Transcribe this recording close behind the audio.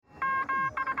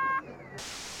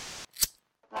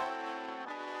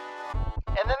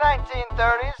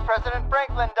1930s, President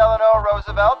Franklin Delano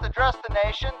Roosevelt addressed the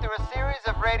nation through a series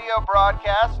of radio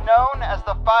broadcasts known as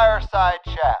the Fireside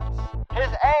Chats. His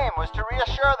aim was to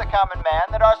reassure the common man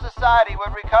that our society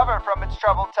would recover from its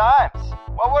troubled times.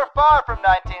 Well, we're far from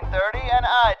 1930, and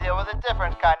I deal with a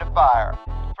different kind of fire.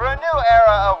 For a new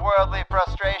era of worldly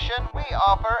frustration, we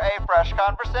offer a fresh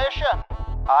conversation.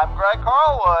 I'm Greg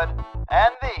Carlwood,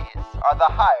 and these are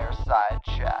the Higher Side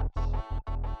Chats.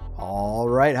 All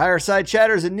right, Higher Side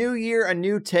Chatters, a new year, a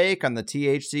new take on the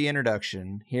THC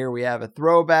introduction. Here we have a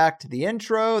throwback to the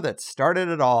intro that started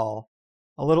it all.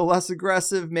 A little less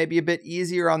aggressive, maybe a bit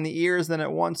easier on the ears than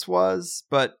it once was,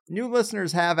 but new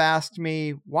listeners have asked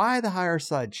me, why the Higher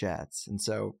Side Chats? And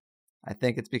so I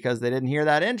think it's because they didn't hear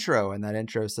that intro, and that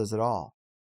intro says it all.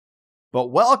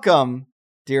 But welcome,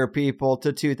 dear people,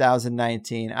 to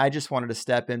 2019. I just wanted to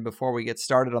step in before we get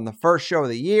started on the first show of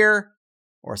the year,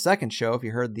 or second show if you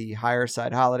heard the Higher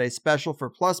Side Holiday Special for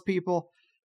Plus people.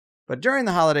 But during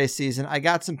the holiday season, I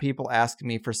got some people asking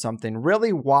me for something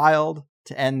really wild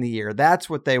to end the year.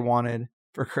 That's what they wanted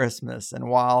for Christmas. And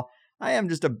while I am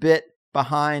just a bit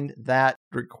behind that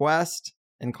request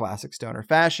in classic stoner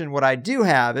fashion, what I do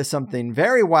have is something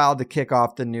very wild to kick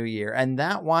off the new year. And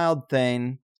that wild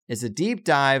thing is a deep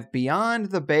dive beyond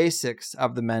the basics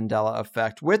of the Mandela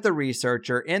Effect with a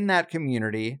researcher in that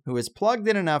community who is plugged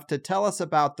in enough to tell us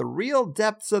about the real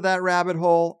depths of that rabbit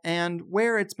hole and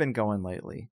where it's been going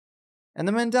lately. And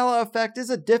the Mandela Effect is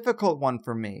a difficult one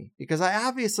for me because I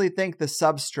obviously think the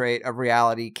substrate of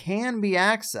reality can be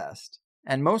accessed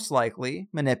and most likely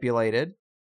manipulated.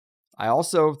 I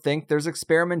also think there's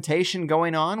experimentation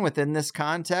going on within this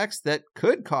context that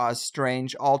could cause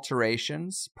strange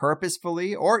alterations,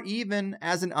 purposefully or even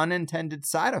as an unintended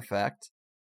side effect.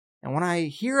 And when I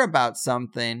hear about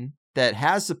something that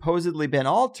has supposedly been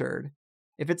altered,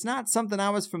 if it's not something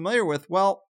I was familiar with,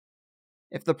 well,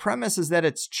 if the premise is that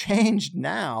it's changed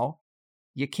now,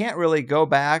 you can't really go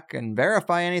back and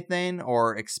verify anything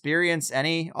or experience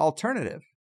any alternative.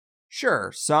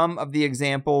 Sure, some of the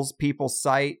examples people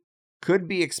cite could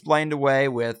be explained away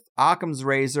with Occam's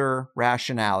razor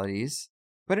rationalities,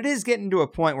 but it is getting to a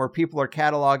point where people are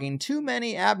cataloging too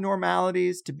many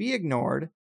abnormalities to be ignored.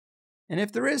 And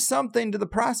if there is something to the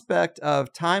prospect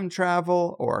of time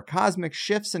travel or cosmic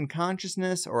shifts in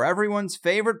consciousness or everyone's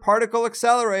favorite particle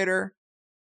accelerator,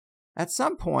 at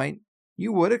some point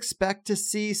you would expect to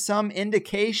see some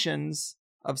indications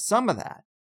of some of that.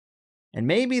 And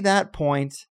maybe that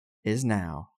point is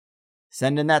now.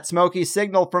 Send in that smoky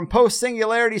signal from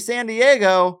post-singularity San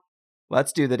Diego.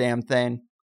 Let's do the damn thing.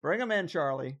 Bring them in,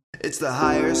 Charlie. It's the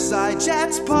Higher Side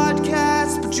Chats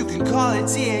podcast, but you can call it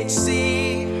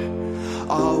THC.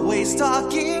 Always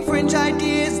talking fringe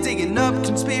ideas, digging up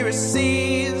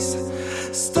conspiracies.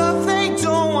 Stuff they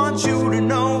don't want you to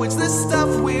know, it's the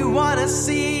stuff we want to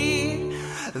see.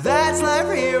 That's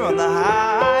life here on the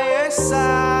Higher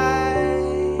Side.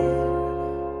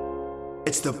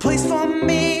 It's the place for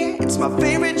me, it's my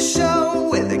favorite show,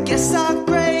 where the guests are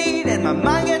great and my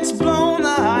mind gets blown. The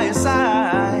Higher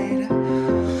Side,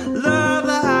 love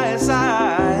the Higher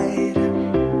Side.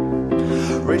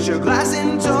 Raise your glass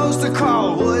and toast to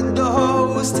Carlwood, the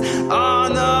host,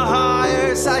 on the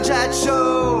Higher Side Chat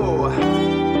Show.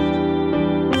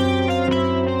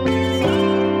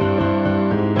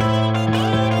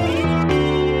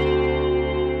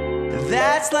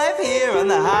 That's life here on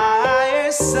the Higher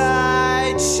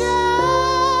Side Chats.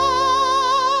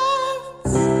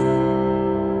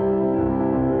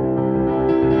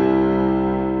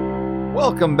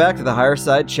 Welcome back to the Higher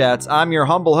Side Chats. I'm your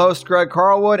humble host, Greg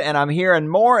Carlwood, and I'm hearing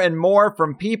more and more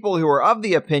from people who are of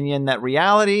the opinion that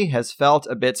reality has felt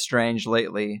a bit strange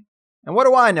lately. And what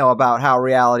do I know about how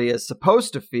reality is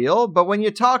supposed to feel? But when you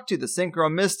talk to the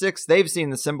synchro mystics, they've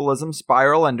seen the symbolism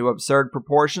spiral into absurd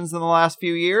proportions in the last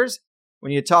few years.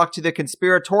 When you talk to the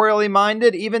conspiratorially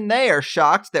minded, even they are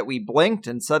shocked that we blinked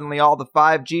and suddenly all the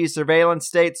 5G surveillance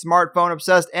state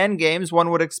smartphone-obsessed endgames one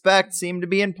would expect seem to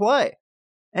be in play.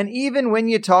 And even when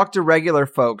you talk to regular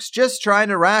folks just trying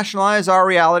to rationalize our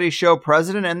reality show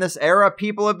president and this era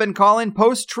people have been calling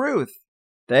post-truth,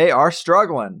 they are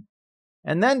struggling.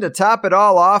 And then to top it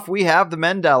all off, we have the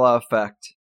Mandela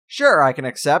Effect. Sure, I can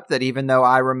accept that even though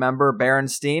I remember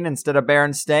Berenstein instead of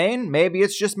Berenstain, maybe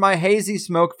it's just my hazy,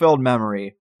 smoke-filled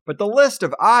memory. But the list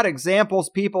of odd examples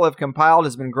people have compiled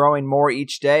has been growing more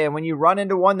each day, and when you run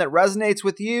into one that resonates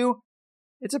with you,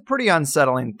 it's a pretty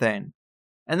unsettling thing.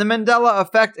 And the Mandela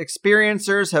Effect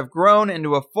experiencers have grown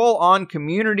into a full-on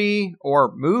community,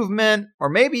 or movement, or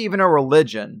maybe even a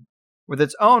religion, with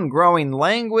its own growing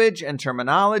language and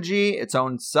terminology, its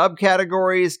own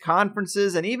subcategories,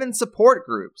 conferences, and even support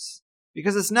groups.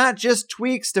 because it's not just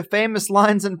tweaks to famous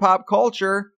lines in pop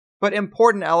culture, but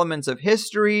important elements of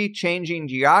history, changing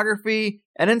geography,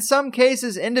 and in some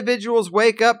cases, individuals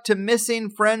wake up to missing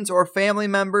friends or family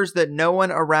members that no one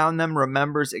around them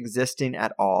remembers existing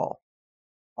at all.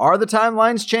 Are the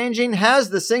timelines changing? Has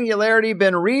the singularity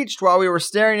been reached while we were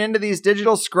staring into these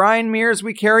digital scrying mirrors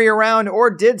we carry around, or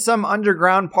did some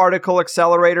underground particle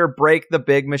accelerator break the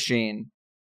big machine?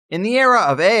 In the era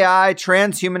of AI,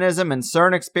 transhumanism, and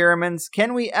CERN experiments,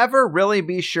 can we ever really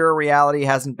be sure reality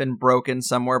hasn't been broken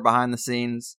somewhere behind the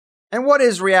scenes? And what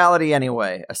is reality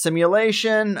anyway? A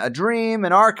simulation, a dream,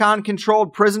 an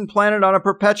Archon-controlled prison planet on a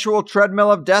perpetual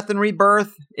treadmill of death and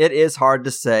rebirth? It is hard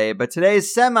to say, but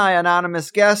today's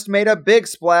semi-anonymous guest made a big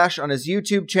splash on his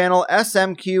YouTube channel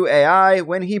SMQ AI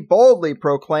when he boldly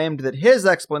proclaimed that his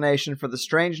explanation for the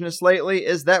strangeness lately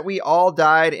is that we all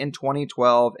died in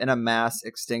 2012 in a mass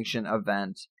extinction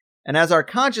event. And as our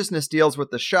consciousness deals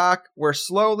with the shock, we're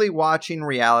slowly watching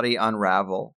reality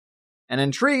unravel. An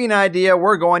intriguing idea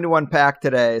we're going to unpack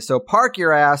today, so park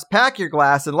your ass, pack your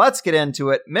glass, and let's get into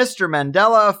it. Mr.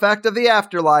 Mandela Effect of the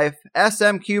Afterlife,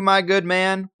 SMQ, my good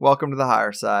man, welcome to the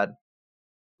higher side.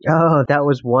 Oh, that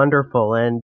was wonderful.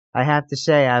 And I have to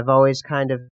say, I've always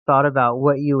kind of thought about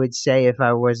what you would say if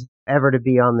I was ever to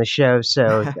be on the show.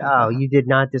 So, you did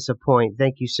not disappoint.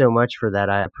 Thank you so much for that.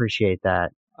 I appreciate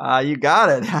that. You got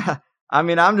it. I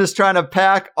mean, I'm just trying to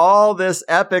pack all this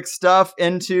epic stuff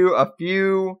into a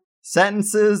few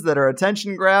sentences that are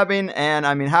attention grabbing, and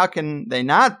I mean, how can they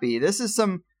not be? This is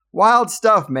some wild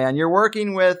stuff, man. You're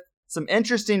working with some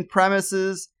interesting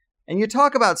premises, and you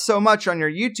talk about so much on your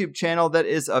YouTube channel that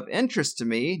is of interest to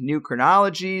me. New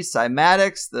chronology,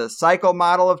 cymatics, the cycle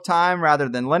model of time rather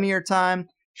than linear time,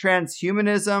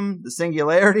 transhumanism, the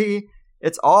singularity.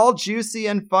 It's all juicy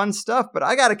and fun stuff, but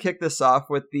I gotta kick this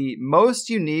off with the most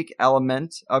unique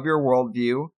element of your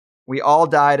worldview. We all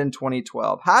died in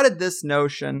 2012. How did this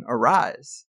notion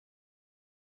arise?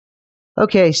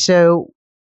 Okay, so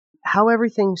how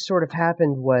everything sort of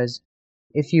happened was,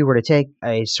 if you were to take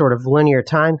a sort of linear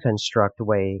time construct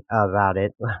way about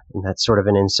it, and that's sort of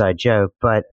an inside joke,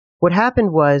 but what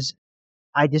happened was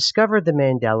I discovered the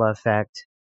Mandela Effect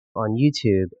on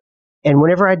YouTube. And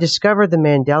whenever I discovered the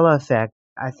Mandela Effect,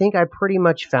 I think I pretty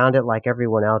much found it like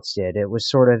everyone else did. It was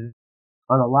sort of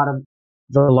on a lot of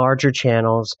the larger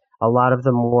channels, a lot of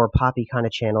the more poppy kind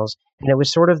of channels. And it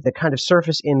was sort of the kind of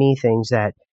surface ME things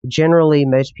that generally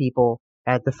most people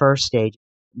at the first stage,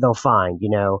 they'll find,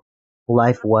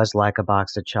 life was like a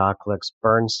box of chocolates,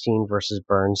 Bernstein versus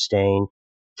Bernstein,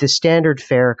 the standard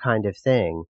fare kind of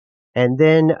thing. And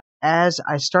then as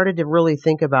I started to really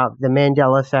think about the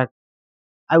Mandela Effect,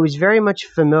 I was very much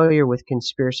familiar with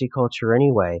conspiracy culture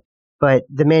anyway, but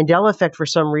the Mandela Effect, for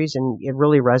some reason, it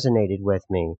really resonated with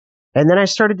me. And then I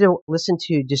started to listen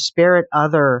to disparate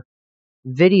other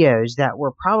videos that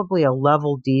were probably a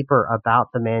level deeper about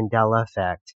the Mandela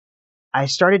Effect. I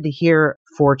started to hear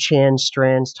 4chan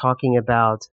strands talking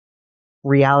about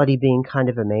reality being kind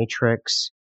of a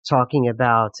matrix, talking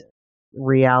about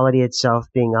reality itself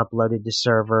being uploaded to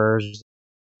servers,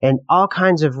 and all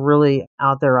kinds of really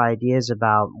out there ideas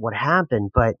about what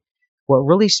happened. But what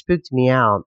really spooked me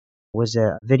out was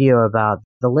a video about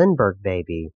the Lindbergh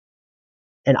baby.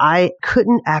 And I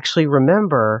couldn't actually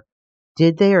remember,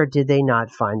 did they or did they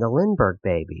not find the Lindbergh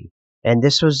baby? And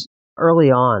this was early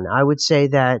on. I would say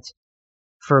that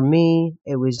for me,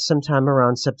 it was sometime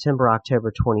around September,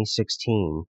 October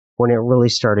 2016 when it really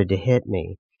started to hit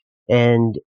me.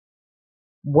 And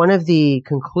one of the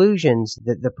conclusions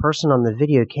that the person on the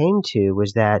video came to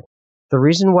was that the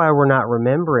reason why we're not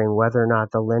remembering whether or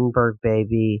not the Lindbergh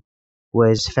baby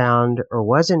was found or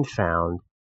wasn't found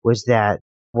was that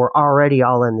we're already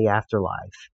all in the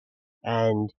afterlife.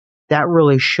 And that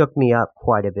really shook me up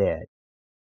quite a bit.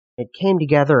 It came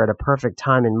together at a perfect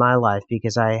time in my life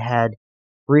because I had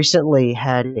recently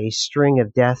had a string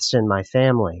of deaths in my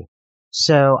family.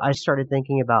 So I started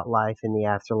thinking about life in the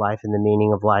afterlife and the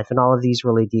meaning of life and all of these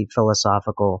really deep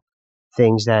philosophical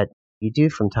things that you do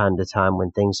from time to time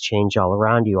when things change all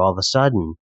around you all of a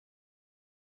sudden.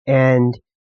 And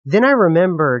then I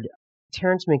remembered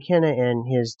Terrence McKenna and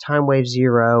his Time Wave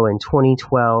Zero in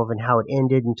 2012 and how it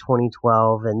ended in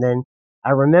 2012. And then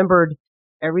I remembered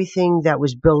everything that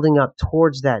was building up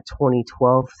towards that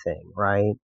 2012 thing,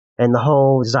 right? And the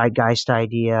whole zeitgeist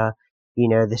idea,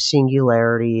 the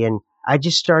singularity. And I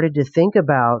just started to think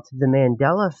about the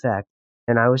Mandela Effect.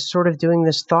 And I was sort of doing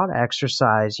this thought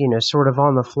exercise, sort of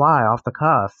on the fly, off the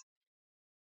cuff.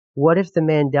 What if the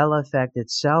Mandela Effect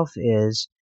itself is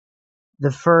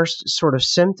the first sort of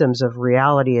symptoms of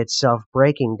reality itself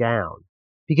breaking down?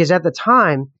 Because at the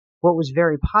time, what was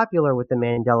very popular with the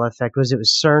Mandela Effect was it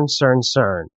was CERN, CERN,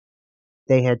 CERN.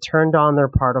 They had turned on their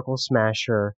particle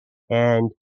smasher,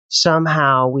 and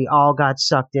somehow we all got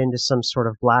sucked into some sort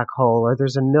of black hole, or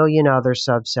there's a million other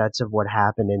subsets of what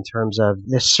happened in terms of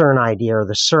the CERN idea or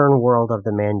the CERN world of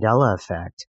the Mandela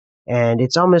Effect. And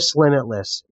it's almost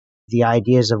limitless, the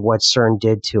ideas of what CERN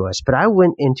did to us. But I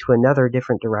went into another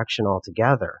different direction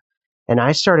altogether. And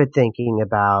I started thinking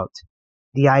about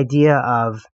the idea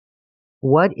of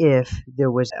what if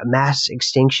there was a mass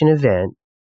extinction event.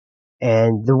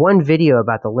 And the one video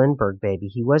about the Lindbergh baby,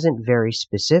 he wasn't very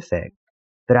specific,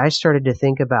 but I started to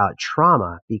think about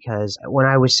trauma because when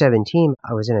I was 17,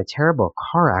 I was in a terrible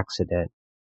car accident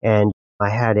and I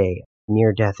had a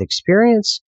near-death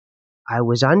experience. I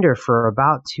was under for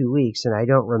about 2 weeks and I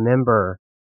don't remember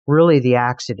really the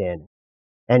accident.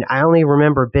 And I only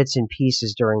remember bits and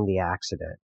pieces during the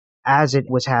accident as it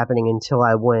was happening until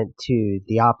I went to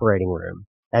the operating room.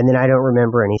 And then I don't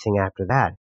remember anything after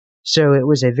that. So it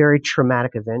was a very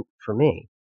traumatic event for me.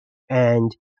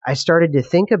 And I started to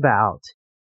think about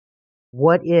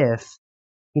what if,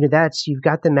 you've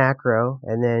got the macro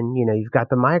and then, you've got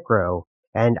the micro.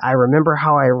 And I remember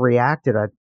how I reacted,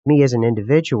 me as an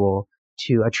individual,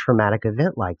 to a traumatic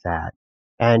event like that.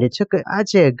 And it took, I'd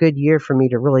say, a good year for me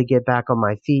to really get back on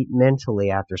my feet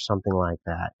mentally after something like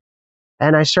that.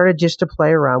 And I started just to play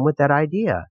around with that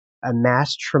idea, a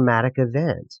mass traumatic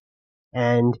event.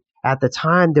 And at the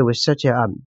time, there was such a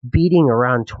beating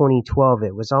around 2012.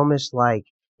 It was almost like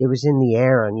it was in the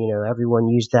air. And, everyone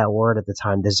used that word at the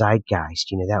time, the zeitgeist.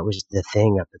 That was the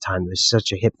thing at the time. It was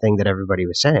such a hip thing that everybody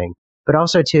was saying. But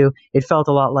also, too, it felt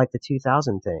a lot like the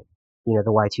 2000 thing, the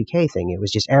Y2K thing. It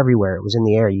was just everywhere. It was in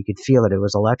the air. You could feel it. It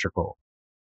was electrical.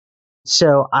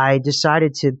 So I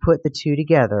decided to put the two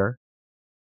together.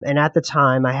 And at the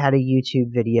time, I had a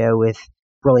YouTube video with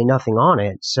really nothing on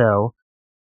it. So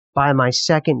by my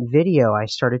second video, I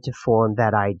started to form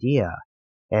that idea.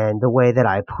 And the way that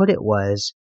I put it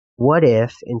was, what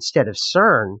if instead of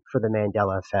CERN for the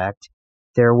Mandela Effect,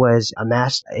 there was a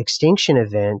mass extinction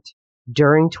event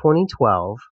during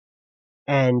 2012?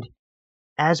 And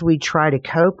as we try to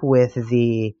cope with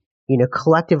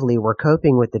collectively we're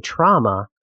coping with the trauma,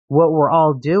 what we're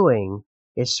all doing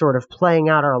is sort of playing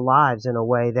out our lives in a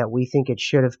way that we think it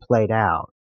should have played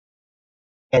out.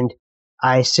 And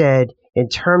I said, in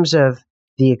terms of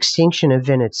the extinction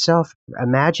event itself,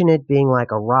 imagine it being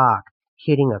like a rock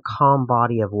hitting a calm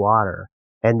body of water.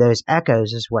 And those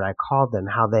echoes is what I called them,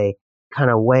 how they kind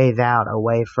of wave out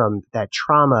away from that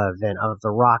trauma event of the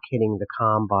rock hitting the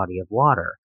calm body of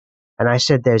water. And I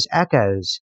said, those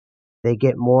echoes, they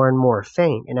get more and more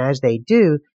faint. And as they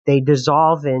do, they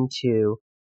dissolve into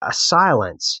a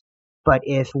silence. But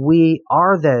if we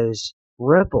are those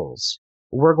ripples,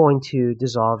 we're going to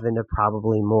dissolve into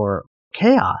probably more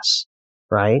chaos,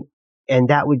 right? And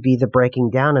that would be the breaking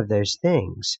down of those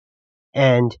things.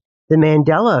 And the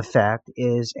Mandela Effect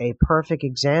is a perfect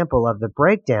example of the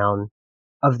breakdown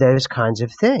of those kinds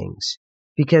of things.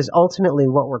 Because ultimately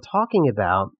what we're talking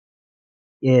about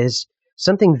is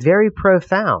something very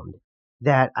profound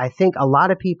that I think a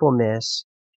lot of people miss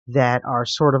that are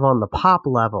sort of on the pop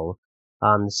level,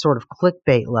 sort of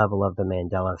clickbait level of the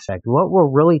Mandela Effect. What we're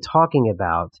really talking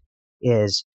about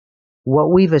is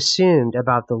what we've assumed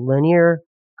about the linear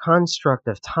construct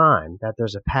of time, that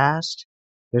there's a past,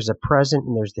 there's a present,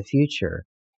 and there's the future.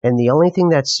 And the only thing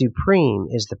that's supreme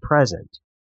is the present.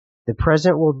 The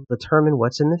present will determine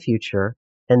what's in the future,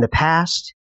 and the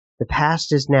past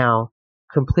is now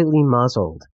completely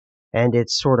muzzled, and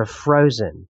it's sort of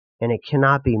frozen, and it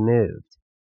cannot be moved.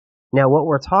 Now, what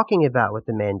we're talking about with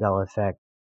the Mandela Effect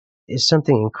is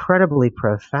something incredibly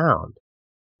profound,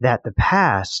 that the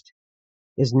past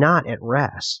is not at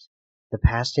rest. The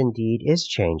past indeed is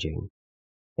changing.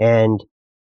 And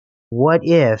what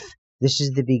if this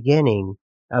is the beginning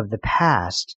of the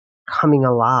past coming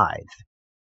alive?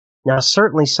 Now,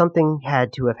 certainly something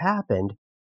had to have happened,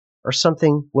 or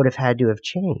something would have had to have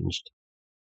changed.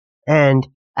 And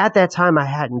at that time, I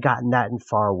hadn't gotten that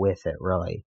far with it,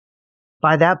 really.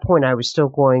 By that point, I was still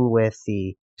going with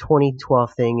the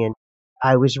 2012 thing, and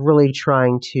I was really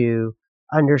trying to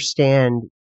understand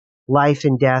life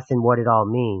and death and what it all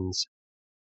means.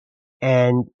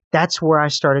 And that's where I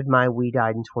started my We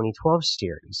Died in 2012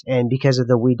 series. And because of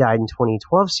the We Died in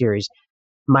 2012 series,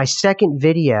 my second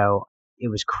video, it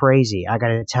was crazy. I got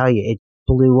to tell you, it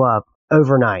blew up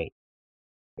overnight.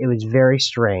 It was very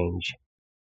strange.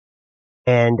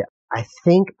 And I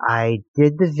think I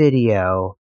did the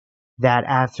video that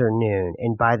afternoon,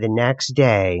 and by the next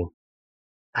day,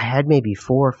 I had maybe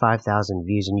 4,000 or 5,000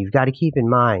 views. And you've got to keep in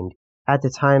mind, at the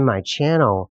time, my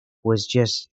channel was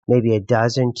just, maybe a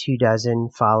dozen, 2 dozen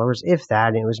followers, if that.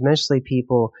 And it was mostly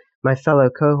people, my fellow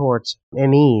cohorts,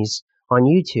 MEs on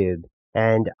YouTube.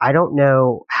 And I don't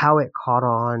know how it caught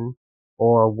on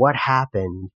or what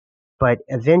happened, but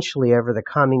eventually over the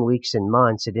coming weeks and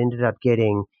months, it ended up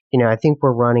getting, I think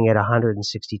we're running at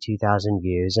 162,000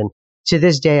 views. And to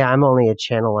this day, I'm only a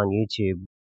channel on YouTube.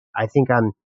 I think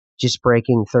I'm just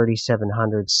breaking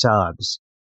 3,700 subs.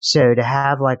 So to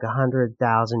have like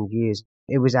 100,000 views,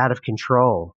 it was out of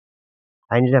control.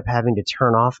 I ended up having to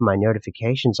turn off my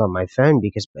notifications on my phone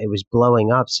because it was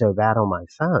blowing up so bad on my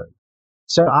phone.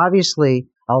 So obviously,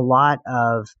 a lot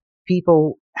of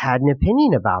people had an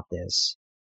opinion about this,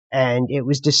 and it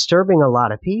was disturbing a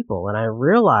lot of people. And I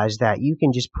realized that you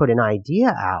can just put an idea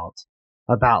out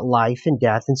about life and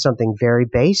death and something very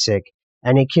basic,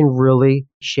 and it can really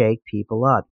shake people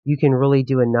up. You can really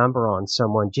do a number on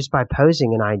someone just by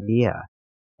posing an idea.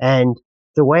 And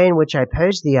the way in which I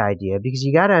posed the idea, because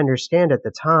you got to understand at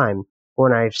the time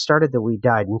when I started the We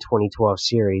Died in 2012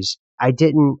 series, I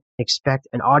didn't expect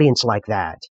an audience like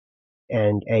that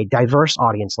and a diverse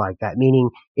audience like that, meaning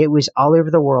it was all over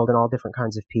the world and all different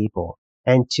kinds of people.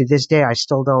 And to this day, I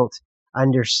still don't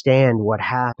understand what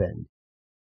happened.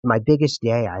 My biggest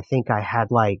day, I think I had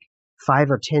like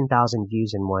 5 or 10,000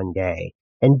 views in one day.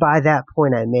 And by that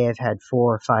point, I may have had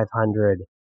 400 or 500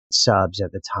 subs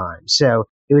at the time. So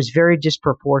it was very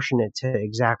disproportionate to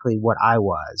exactly what I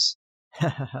was.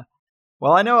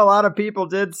 Well, I know a lot of people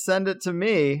did send it to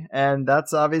me, and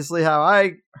that's obviously how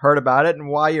I heard about it and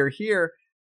why you're here.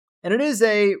 And it is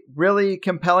a really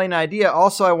compelling idea.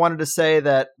 Also, I wanted to say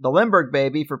that the Lindbergh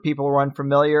baby, for people who are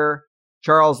unfamiliar,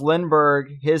 Charles Lindbergh,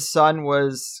 his son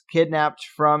was kidnapped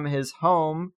from his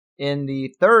home in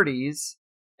the 30s,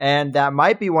 and that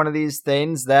might be one of these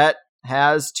things that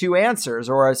has two answers,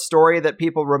 or a story that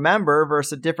people remember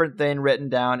versus a different thing written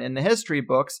down in the history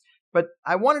books. But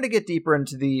I wanted to get deeper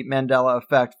into the Mandela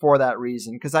Effect for that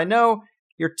reason, because I know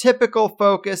your typical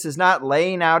focus is not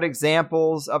laying out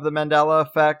examples of the Mandela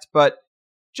Effect, but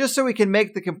just so we can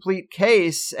make the complete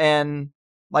case. And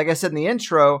like I said in the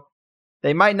intro,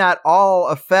 they might not all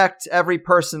affect every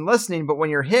person listening, but when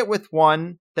you're hit with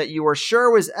one that you were sure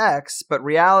was X, but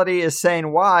reality is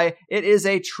saying Y, it is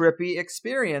a trippy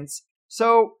experience.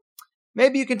 So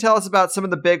maybe you can tell us about some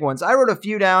of the big ones. I wrote a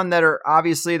few down that are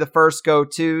obviously the first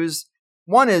go-tos.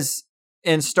 One is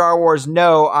in Star Wars,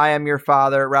 no, I am your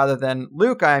father, rather than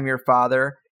Luke, I am your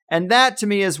father. And that to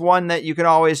me is one that you can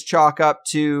always chalk up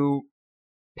to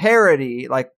parody.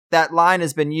 Like that line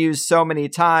has been used so many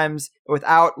times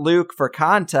without Luke for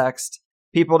context.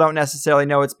 People don't necessarily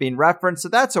know it's being referenced. So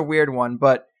that's a weird one.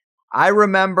 But I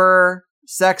remember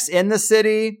Sex in the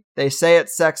City. They say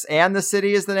it's Sex and the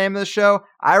City is the name of the show.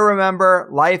 I remember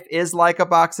Life is Like a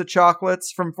Box of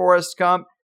Chocolates from Forrest Gump.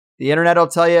 The internet will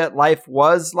tell you life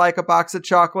was like a box of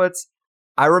chocolates.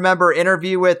 I remember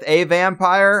Interview with a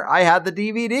Vampire. I had the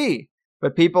DVD,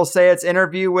 but people say it's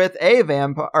Interview with a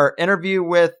Vampire or Interview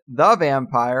with the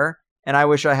Vampire. And I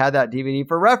wish I had that DVD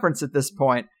for reference at this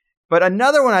point. But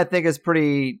another one I think is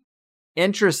pretty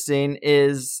interesting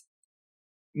is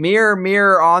Mirror,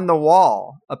 Mirror on the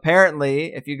Wall.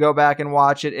 Apparently, if you go back and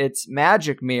watch it, it's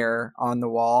Magic Mirror on the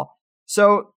Wall.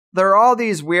 So there are all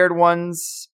these weird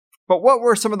ones. But what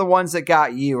were some of the ones that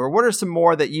got you, or what are some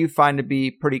more that you find to be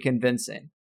pretty convincing?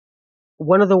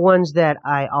 One of the ones that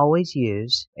I always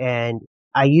use, and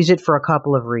I use it for a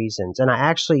couple of reasons, and I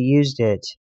actually used it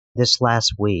this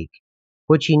last week.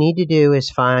 What you need to do is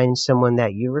find someone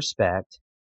that you respect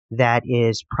that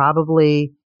is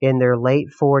probably in their late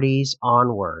 40s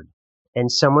onward, and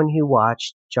someone who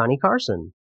watched Johnny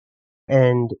Carson.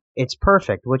 And it's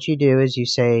perfect. What you do is you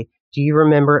say, do you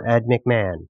remember Ed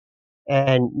McMahon?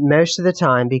 And most of the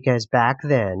time, because back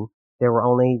then, there were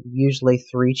only usually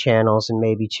 3 channels and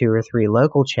maybe 2 or 3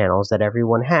 local channels that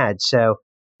everyone had. So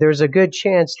there's a good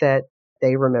chance that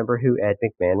they remember who Ed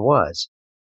McMahon was.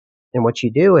 And what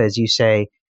you do is you say,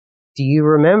 do you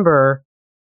remember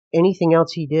anything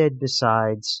else he did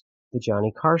besides the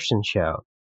Johnny Carson show?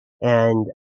 And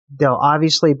they'll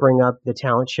obviously bring up the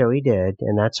talent show he did,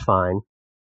 and that's fine.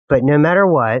 But no matter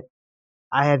what,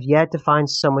 I have yet to find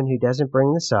someone who doesn't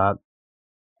bring this up.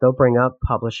 They'll bring up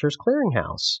Publishers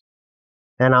Clearinghouse.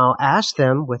 And I'll ask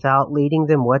them without leading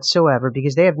them whatsoever,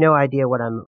 because they have no idea what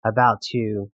I'm about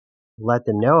to let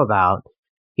them know about.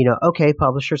 Okay,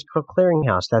 Publishers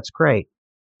Clearinghouse, that's great.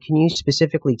 Can you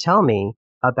specifically tell me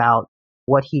about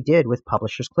what he did with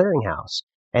Publishers Clearinghouse?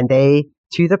 And they,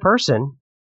 to the person,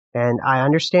 and I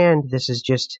understand this is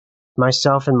just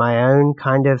myself and my own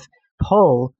kind of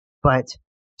poll, but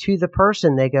to the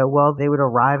person, they go, well, they would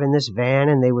arrive in this van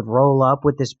and they would roll up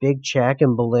with this big check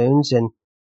and balloons, and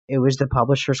it was the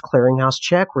Publishers Clearinghouse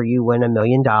check where you win $1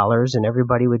 million and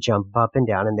everybody would jump up and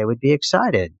down and they would be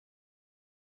excited.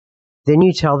 Then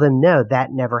you tell them, no,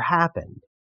 that never happened.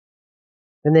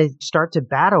 Then they start to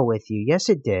battle with you. Yes,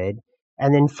 it did.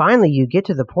 And then finally you get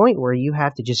to the point where you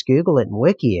have to just Google it and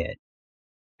wiki it.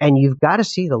 And you've got to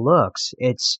see the looks.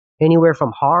 It's anywhere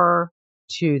from horror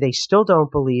to they still don't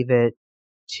believe it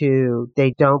to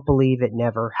they don't believe it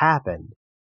never happened.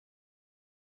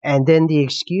 And then the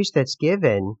excuse that's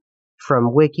given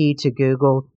from Wiki to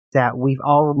Google that we've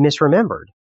all misremembered.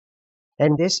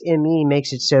 And this ME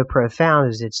makes it so profound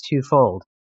as it's twofold.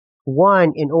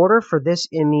 One, in order for this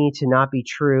ME to not be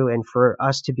true and for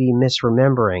us to be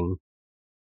misremembering,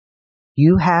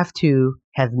 you have to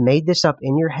have made this up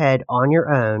in your head on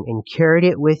your own and carried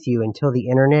it with you until the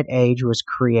internet age was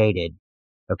created.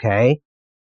 Okay?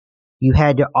 You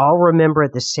had to all remember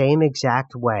it the same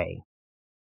exact way.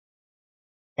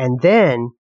 And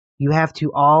then you have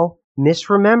to all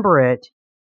misremember it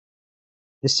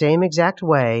the same exact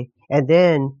way. And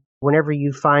then whenever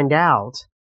you find out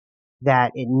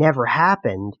that it never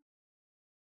happened,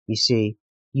 you see,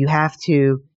 you have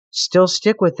to still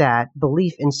stick with that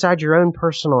belief inside your own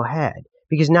personal head.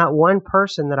 Because not one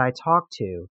person that I talk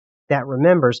to that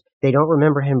remembers, they don't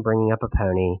remember him bringing up a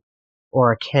pony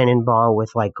or a cannonball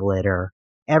with like glitter.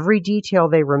 Every detail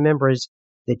they remember is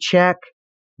the check,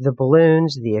 the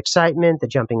balloons, the excitement, the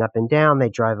jumping up and down. They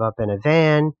drive up in a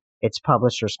van. It's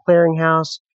Publishers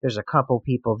Clearinghouse. There's a couple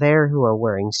people there who are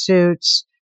wearing suits.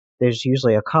 There's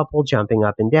usually a couple jumping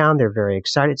up and down. They're very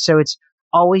excited. So it's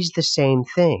always the same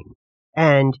thing.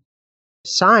 And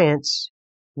science,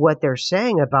 what they're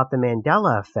saying about the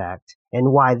Mandela Effect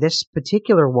and why this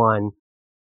particular one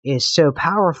is so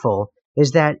powerful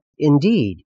is that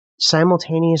indeed,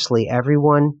 simultaneously,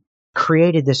 everyone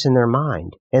created this in their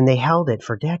mind and they held it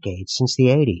for decades since the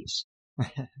 80s.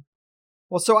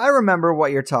 Well, so I remember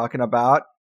what you're talking about.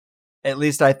 At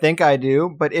least I think I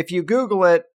do. But if you Google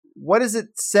it, what does it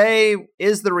say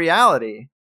is the reality?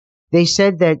 They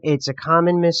said that it's a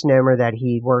common misnomer that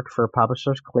he worked for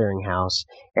Publishers Clearinghouse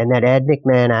and that Ed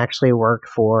McMahon actually worked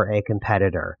for a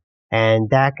competitor. And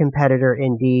that competitor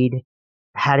indeed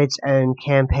had its own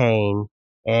campaign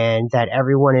and that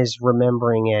everyone is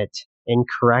remembering it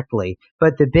incorrectly.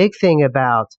 But the big thing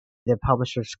about the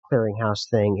Publishers Clearinghouse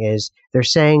thing is they're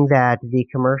saying that the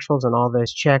commercials and all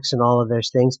those checks and all of those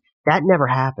things, that never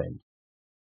happened.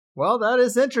 Well, that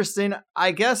is interesting.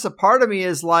 I guess a part of me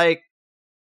is like,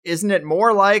 isn't it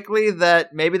more likely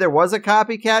that maybe there was a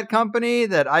copycat company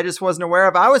that I just wasn't aware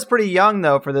of? I was pretty young,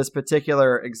 though, for this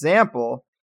particular example.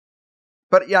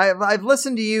 But yeah, I've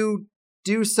listened to you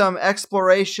do some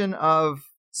exploration of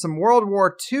some World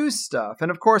War II stuff. And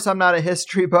of course, I'm not a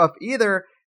history buff either.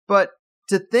 But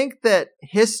to think that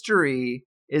history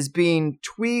is being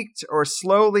tweaked or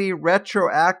slowly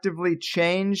retroactively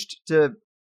changed to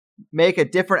make a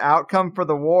different outcome for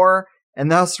the war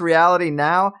and thus reality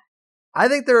now, I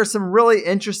think there are some really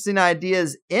interesting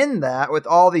ideas in that with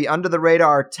all the under the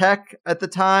radar tech at the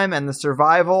time and the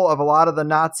survival of a lot of the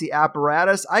Nazi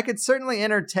apparatus. I could certainly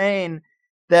entertain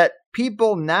that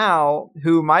people now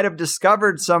who might have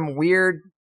discovered some weird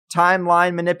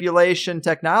timeline manipulation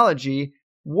technology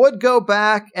would go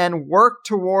back and work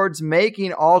towards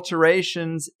making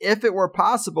alterations if it were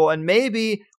possible. And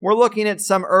maybe we're looking at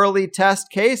some early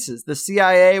test cases. The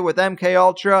CIA with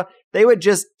MKUltra, they would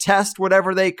just test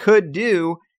whatever they could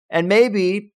do. And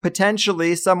maybe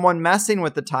potentially someone messing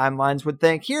with the timelines would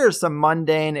think, here's some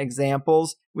mundane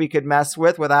examples we could mess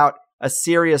with without a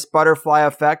serious butterfly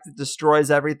effect that destroys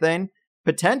everything.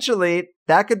 Potentially,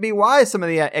 that could be why some of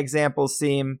the examples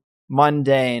seem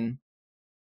mundane.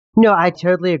 No, I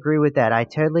totally agree with that. I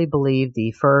totally believe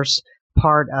the first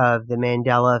part of the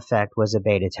Mandela Effect was a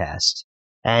beta test.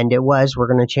 And it was,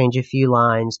 we're going to change a few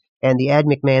lines. And the Ed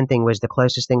McMahon thing was the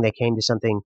closest thing they came to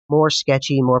something more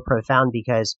sketchy, more profound,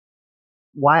 because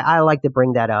why I like to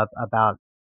bring that up about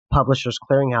Publishers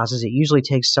Clearinghouse is it usually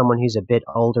takes someone who's a bit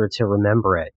older to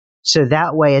remember it. So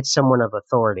that way it's someone of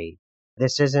authority.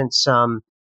 This isn't some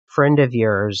friend of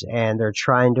yours and they're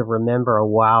trying to remember a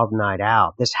wild night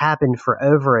out. This happened for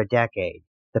over a decade,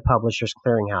 the Publishers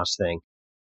Clearinghouse thing.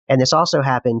 And this also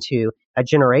happened to a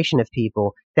generation of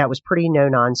people that was pretty no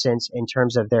nonsense in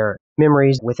terms of their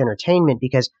memories with entertainment,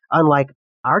 because unlike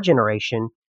our generation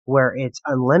where it's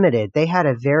unlimited, they had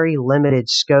a very limited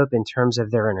scope in terms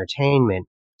of their entertainment.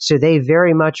 So they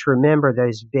very much remember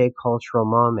those big cultural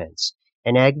moments.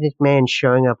 And Ed McMahon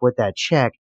showing up with that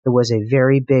check, it was a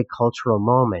very big cultural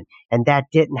moment. And that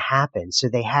didn't happen. So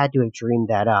they had to have dreamed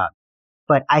that up.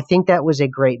 But I think that was a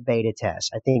great beta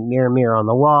test. I think Mirror, Mirror on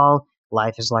the Wall,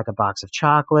 Life is Like a Box of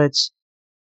Chocolates,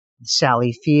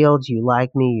 Sally Fields, you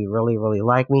like me, you really, really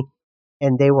like me.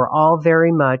 And they were all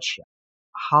very much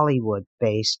Hollywood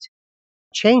based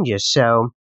changes.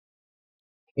 So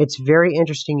it's very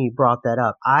interesting you brought that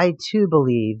up. I too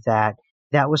believe that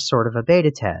that was sort of a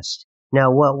beta test.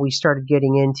 Now, what we started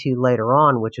getting into later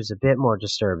on, which was a bit more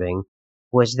disturbing,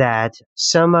 was that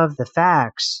some of the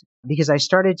facts, because I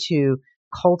started to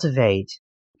cultivate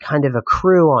kind of a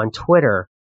crew on Twitter,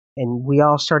 and we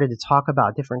all started to talk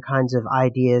about different kinds of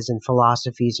ideas and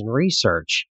philosophies and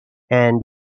research. And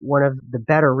one of the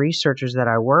better researchers that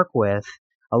I work with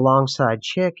alongside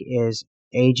Chick is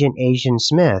Agent Asian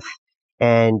Smith,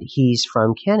 and he's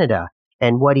from Canada.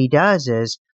 And what he does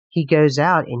is he goes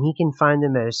out and he can find the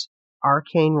most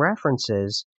arcane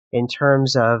references in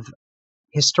terms of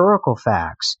historical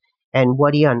facts. And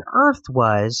what he unearthed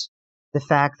was the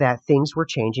fact that things were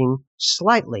changing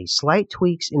slightly, slight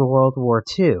tweaks in World War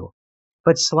II,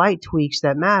 but slight tweaks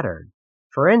that mattered.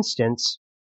 For instance,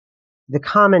 the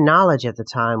common knowledge at the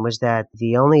time was that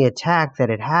the only attack that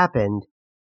had happened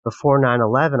before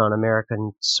 9/11 on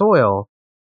American soil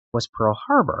was Pearl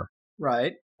Harbor.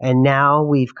 Right. And now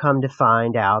we've come to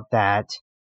find out that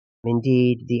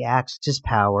indeed the Axis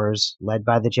powers, led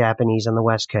by the Japanese on the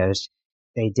West Coast,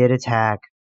 they did attack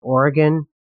Oregon,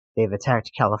 they've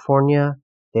attacked California,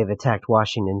 they've attacked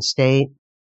Washington State,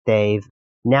 they've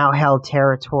now held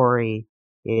territory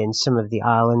in some of the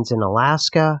islands in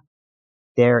Alaska.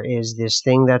 There is this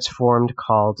thing that's formed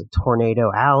called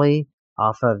Tornado Alley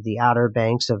off of the Outer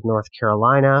Banks of North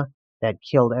Carolina that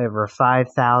killed over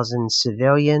 5,000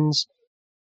 civilians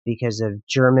because of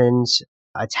Germans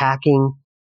attacking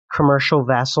commercial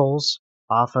vessels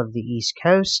off of the East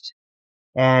Coast.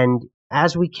 And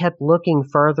as we kept looking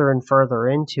further and further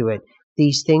into it,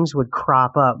 these things would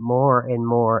crop up more and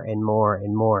more and more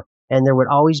and more. And there would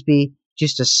always be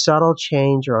just a subtle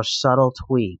change or a subtle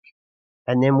tweak.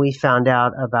 And then we found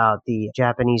out about the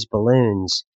Japanese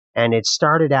balloons. And it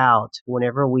started out,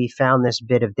 whenever we found this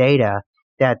bit of data,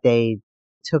 that they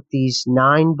took these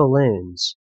 9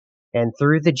 balloons, and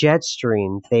through the jet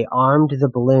stream, they armed the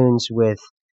balloons with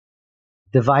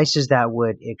devices that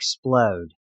would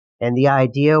explode. And the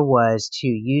idea was to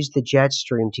use the jet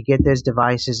stream to get those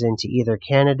devices into either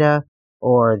Canada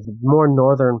or the more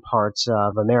northern parts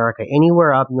of America,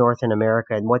 anywhere up north in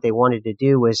America. And what they wanted to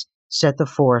do was set the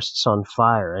forests on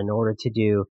fire in order to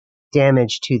do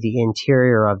damage to the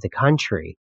interior of the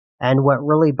country. And what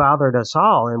really bothered us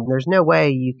all, and there's no way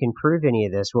you can prove any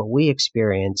of this, what we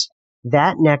experienced,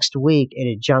 that next week it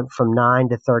had jumped from 9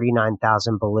 to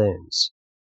 39,000 balloons.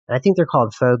 And I think they're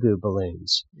called Fogu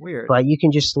balloons. Weird. But you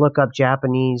can just look up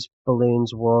Japanese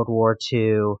balloons, World War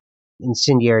II,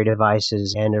 incendiary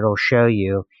devices, and it'll show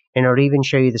you. And it'll even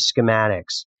show you the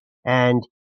schematics. And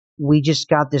we just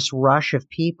got this rush of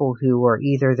people who were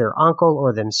either their uncle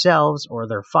or themselves or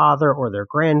their father or their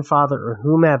grandfather or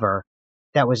whomever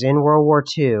that was in World War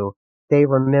II. They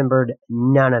remembered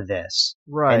none of this.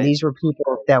 Right. And these were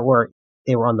people that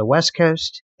they were on the West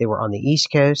Coast, they were on the East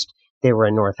Coast, they were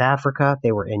in North Africa,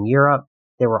 they were in Europe,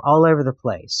 they were all over the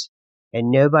place. And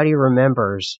nobody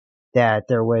remembers that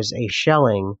there was a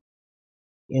shelling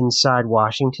inside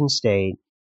Washington State.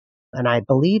 And I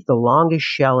believe the longest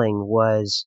shelling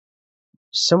was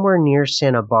somewhere near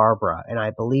Santa Barbara. And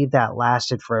I believe that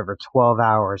lasted for over 12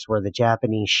 hours, where the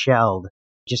Japanese shelled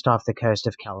just off the coast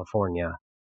of California.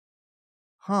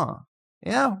 Huh.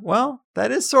 Yeah, well,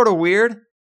 that is sort of weird.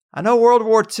 I know World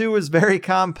War II was very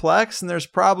complex, and there's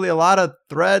probably a lot of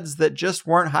threads that just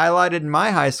weren't highlighted in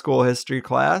my high school history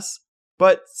class.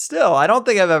 But still, I don't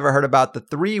think I've ever heard about the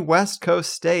 3 West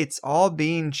Coast states all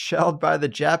being shelled by the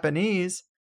Japanese.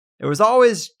 It was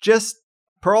always just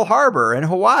Pearl Harbor and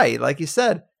Hawaii, like you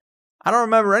said. I don't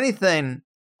remember anything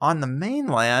on the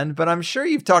mainland, but I'm sure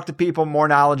you've talked to people more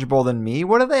knowledgeable than me.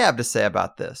 What do they have to say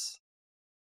about this?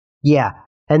 Yeah,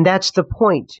 and that's the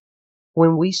point.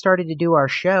 When we started to do our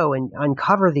show and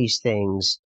uncover these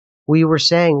things, we were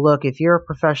saying, look, if you're a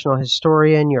professional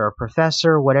historian, you're a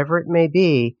professor, whatever it may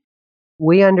be,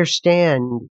 we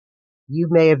understand you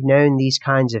may have known these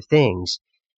kinds of things.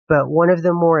 But one of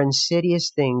the more insidious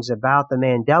things about the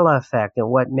Mandela effect and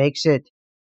what makes it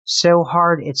so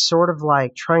hard, it's sort of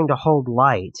like trying to hold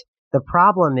light. The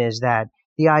problem is that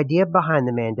the idea behind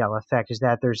the Mandela effect is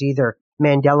that there's either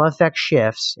Mandela effect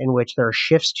shifts, in which there are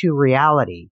shifts to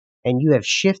reality, and you have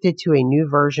shifted to a new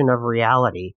version of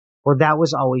reality, or that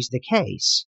was always the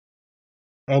case.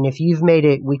 And if you've made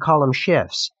it, we call them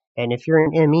shifts. And if you're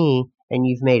an ME and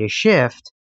you've made a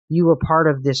shift, you were part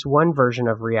of this one version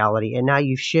of reality, and now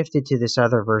you've shifted to this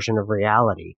other version of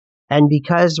reality. And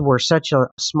because we're such a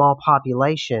small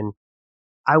population,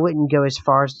 I wouldn't go as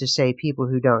far as to say people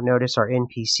who don't notice are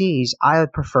NPCs. I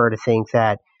would prefer to think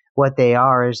that what they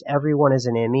are is everyone is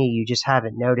an ME, you just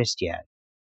haven't noticed yet.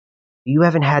 You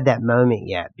haven't had that moment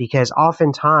yet, because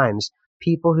oftentimes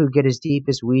people who get as deep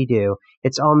as we do,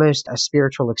 it's almost a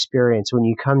spiritual experience when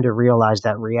you come to realize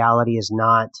that reality is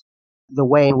not the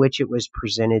way in which it was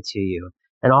presented to you.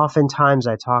 And oftentimes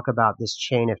I talk about this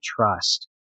chain of trust.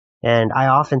 And I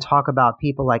often talk about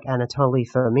people like Anatoly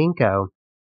Fomenko.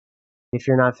 If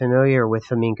you're not familiar with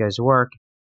Fomenko's work,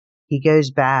 he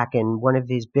goes back, and one of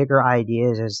his bigger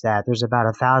ideas is that there's about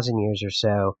 1,000 years or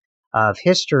so of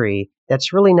history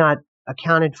that's really not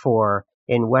accounted for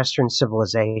in Western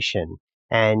civilization.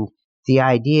 And the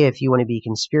idea, if you want to be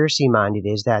conspiracy minded,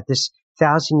 is that this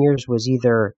 1,000 years was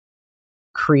either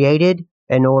created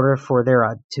in order for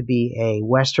there to be a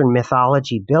Western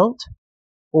mythology built,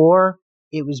 or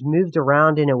it was moved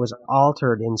around and it was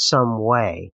altered in some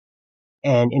way.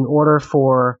 And in order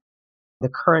for the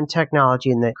current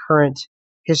technology and the current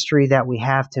history that we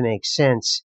have to make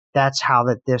sense, that's how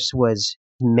that this was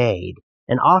made.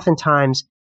 And oftentimes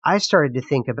I started to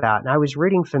think about, and I was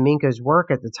reading Fomenko's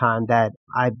work at the time that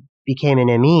I became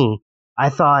an ME. I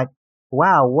thought,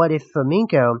 wow, what if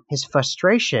Fomenko, his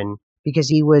frustration, because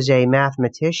he was a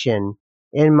mathematician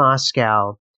in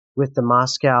Moscow with the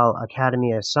Moscow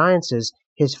Academy of Sciences,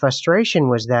 his frustration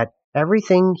was that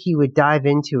everything he would dive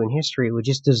into in history would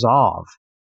just dissolve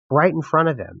right in front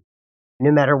of him.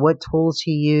 No matter what tools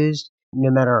he used, no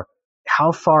matter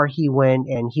how far he went,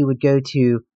 and he would go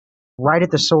to right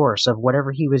at the source of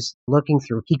whatever he was looking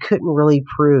through, he couldn't really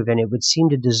prove, and it would seem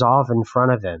to dissolve in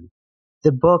front of him.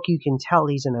 The book, you can tell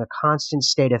he's in a constant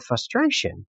state of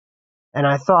frustration. And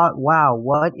I thought, wow,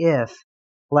 what if,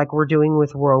 like we're doing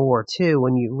with World War II,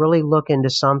 when you really look into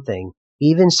something,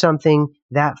 even something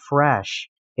that fresh,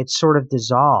 it sort of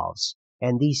dissolves.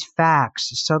 And these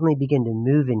facts suddenly begin to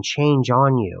move and change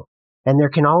on you. And there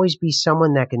can always be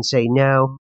someone that can say,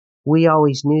 no, we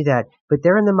always knew that, but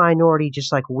they're in the minority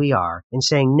just like we are, and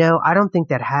saying, no, I don't think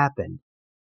that happened.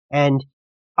 And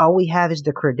all we have is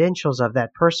the credentials of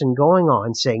that person going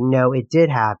on saying, no, it did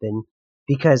happen,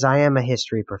 because I am a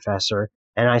history professor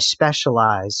and I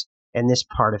specialize in this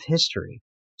part of history.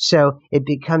 So it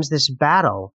becomes this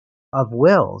battle of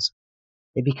wills.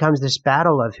 It becomes this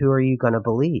battle of who are you going to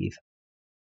believe?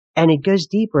 And it goes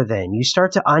deeper then. You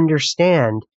start to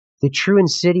understand the true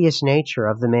insidious nature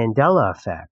of the Mandela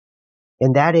Effect.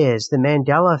 And that is, the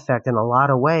Mandela Effect in a lot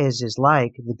of ways is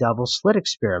like the double slit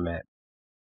experiment.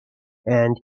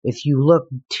 And if you look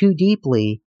too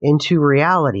deeply into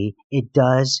reality, it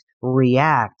does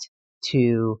react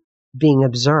to being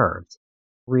observed.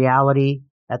 Reality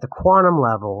at the quantum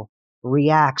level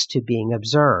reacts to being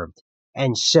observed.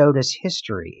 And so does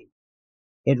history.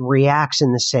 It reacts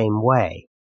in the same way.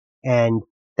 And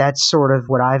that's sort of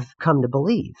what I've come to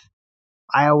believe.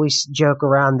 I always joke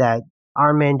around that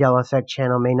our Mandela Effect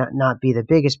channel may not be the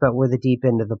biggest, but we're the deep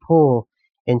end of the pool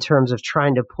in terms of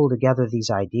trying to pull together these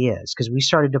ideas. Because we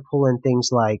started to pull in things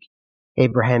like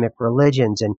Abrahamic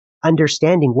religions and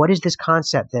understanding, what is this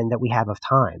concept then that we have of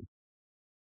time?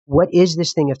 What is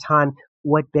this thing of time?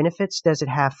 What benefits does it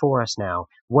have for us now?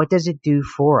 What does it do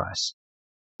for us?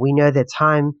 We know that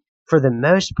time, for the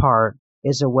most part,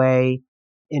 is a way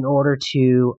in order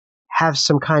to have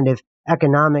some kind of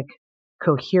economic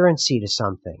coherency to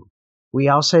something. We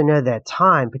also know that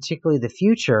time, particularly the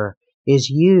future, is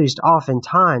used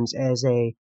oftentimes as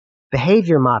a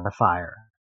behavior modifier.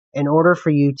 In order for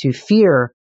you to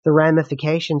fear the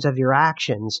ramifications of your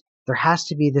actions, there has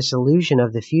to be this illusion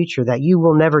of the future that you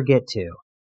will never get to.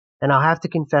 And I'll have to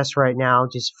confess right now,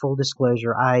 just full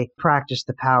disclosure, I practice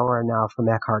the power now from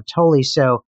Eckhart Tolle,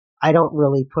 so I don't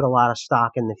really put a lot of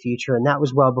stock in the future, and that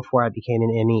was well before I became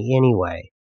an ME anyway.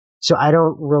 So I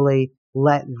don't really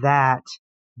let that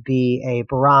be a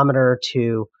barometer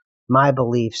to my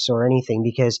beliefs or anything,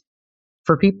 because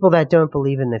for people that don't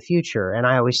believe in the future, and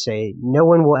I always say, no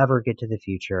one will ever get to the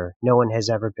future. No one has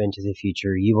ever been to the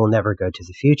future. You will never go to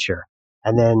the future.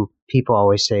 And then people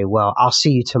always say, well, I'll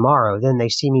see you tomorrow. Then they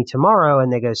see me tomorrow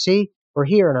and they go, see, we're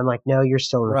here. And I'm like, no, you're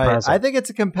still in the present. I think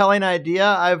it's a compelling idea.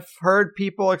 I've heard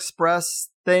people express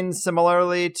things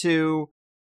similarly to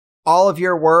all of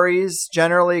your worries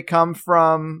generally come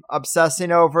from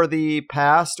obsessing over the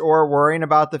past or worrying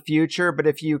about the future. But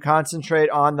if you concentrate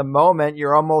on the moment,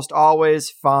 you're almost always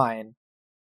fine.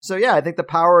 So yeah, I think the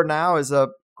power now is a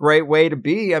great way to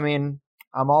be. I mean,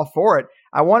 I'm all for it.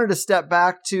 I wanted to step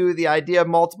back to the idea of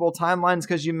multiple timelines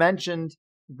because you mentioned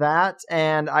that,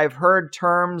 and I've heard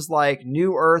terms like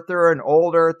new earther and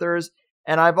old earthers,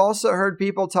 and I've also heard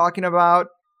people talking about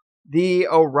the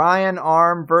Orion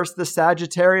arm versus the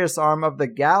Sagittarius arm of the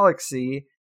galaxy,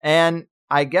 And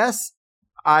I guess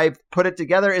I've put it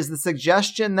together. Is the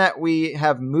suggestion that we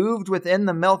have moved within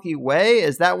the Milky Way?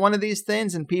 Is that one of these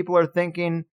things? And people are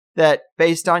thinking that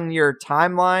based on your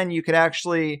timeline, you could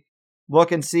actually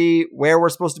look and see where we're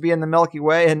supposed to be in the Milky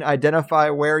Way and identify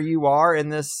where you are in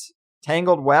this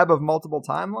tangled web of multiple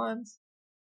timelines?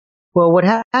 Well,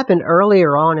 what happened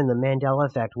earlier on in the Mandela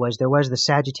Effect was there was the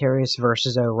Sagittarius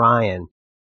versus Orion.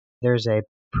 There's a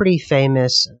pretty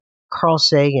famous Carl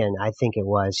Sagan, I think it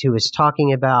was, who was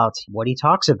talking about what he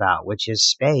talks about, which is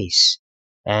space.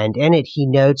 And in it, he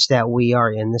notes that we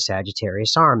are in the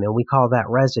Sagittarius arm, and we call that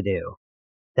residue,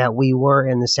 that we were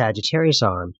in the Sagittarius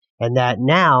arm, and that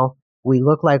now we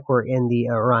look like we're in the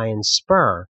Orion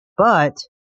spur. But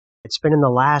it's been in the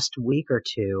last week or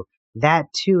two, that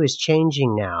too is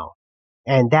changing now.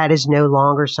 And that is no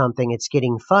longer something, it's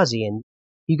getting fuzzy. And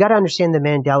you got to understand the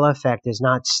Mandela effect is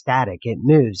not static. It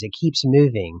moves, it keeps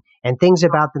moving. And things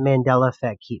about the Mandela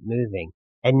effect keep moving.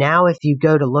 And now if you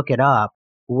go to look it up,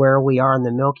 where we are in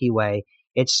the Milky Way,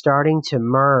 it's starting to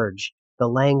merge the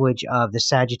language of the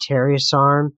Sagittarius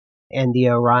arm and the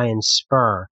Orion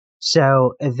spur.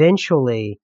 So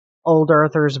eventually, old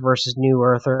earthers versus new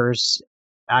earthers,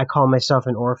 I call myself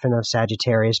an orphan of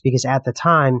Sagittarius because at the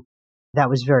time, that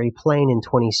was very plain in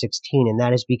 2016, and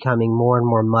that is becoming more and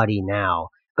more muddy now.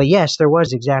 But yes, there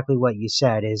was exactly what you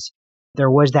said, is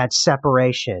there was that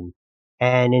separation.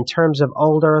 And in terms of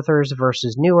old earthers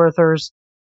versus new earthers,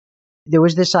 there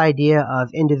was this idea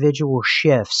of individual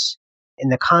shifts, and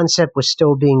the concept was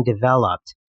still being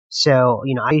developed. So,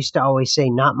 I used to always say,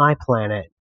 not my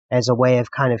planet, as a way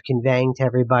of kind of conveying to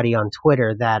everybody on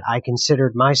Twitter that I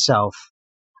considered myself,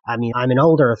 I'm an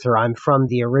old earther, I'm from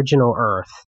the original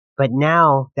Earth. But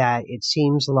now that it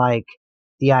seems like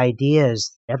the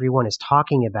ideas everyone is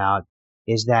talking about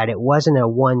is that it wasn't a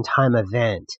one-time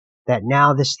event, that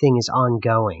now this thing is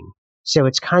ongoing. So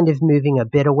it's kind of moving a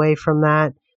bit away from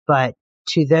that. But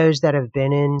to those that have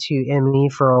been into ME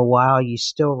for a while, you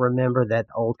still remember that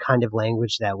old kind of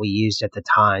language that we used at the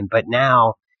time. But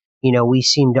now, we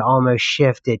seem to almost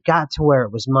shift. It got to where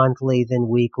it was monthly, then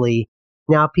weekly.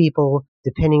 Now people,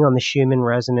 depending on the Schumann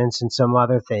resonance and some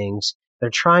other things, they're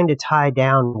trying to tie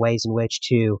down ways in which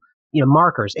to,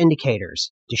 markers,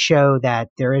 indicators to show that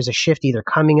there is a shift either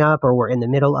coming up or we're in the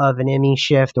middle of an ME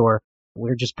shift or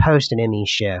we're just post an ME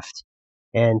shift,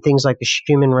 and things like the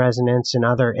Schumann resonance and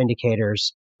other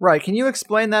indicators. Right. Can you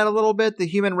explain that a little bit? The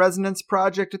Human Resonance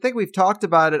Project? I think we've talked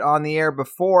about it on the air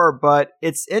before, but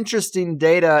it's interesting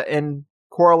data in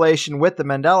correlation with the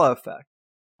Mandela effect.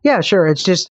 Yeah, sure. It's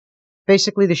just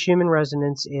basically the Schumann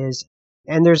resonance is,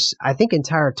 and there's, I think,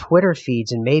 entire Twitter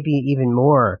feeds and maybe even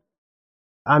more.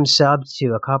 I'm subbed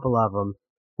to a couple of them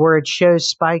where it shows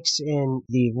spikes in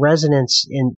the resonance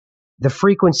in the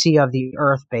frequency of the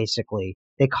Earth, basically.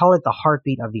 They call it the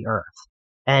heartbeat of the Earth.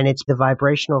 And it's the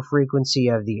vibrational frequency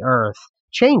of the Earth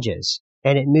changes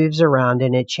and it moves around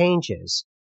and it changes.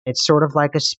 It's sort of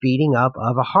like a speeding up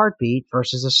of a heartbeat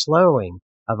versus a slowing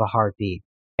of a heartbeat.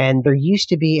 And there used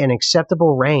to be an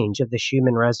acceptable range of the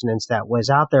Schumann resonance that was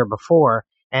out there before.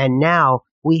 And now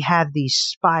we have these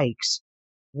spikes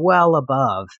well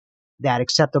above that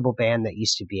acceptable band that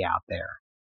used to be out there.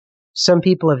 Some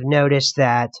people have noticed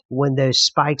that when those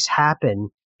spikes happen,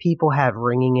 people have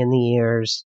ringing in the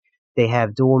ears. They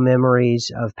have dual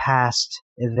memories of past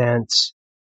events.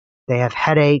 They have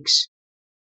headaches.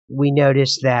 We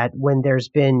notice that when there's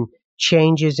been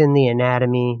changes in the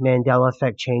anatomy, Mandela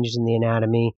effect changes in the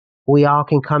anatomy, we all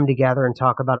can come together and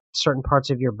talk about certain parts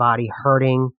of your body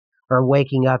hurting or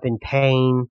waking up in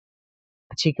pain,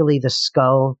 particularly the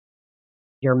skull,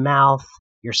 your mouth,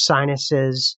 your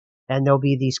sinuses, and there'll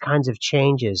be these kinds of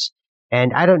changes.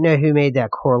 And I don't know who made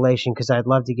that correlation because I'd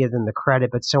love to give them the credit,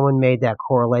 but someone made that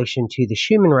correlation to the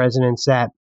Schumann resonance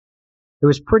that it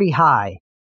was pretty high.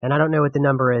 And I don't know what the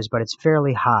number is, but it's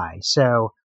fairly high.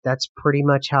 So that's pretty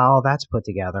much how all that's put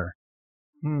together.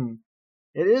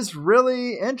 It is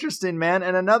really interesting, man.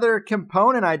 And another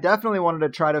component I definitely wanted to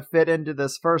try to fit into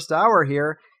this first hour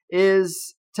here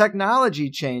is technology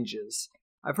changes.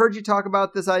 I've heard you talk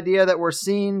about this idea that we're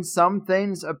seeing some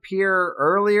things appear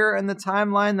earlier in the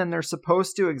timeline than they're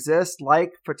supposed to exist,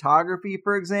 like photography,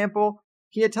 for example.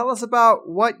 Can you tell us about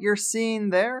what you're seeing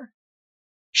there?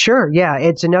 Sure, yeah,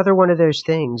 it's another one of those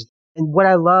things. And what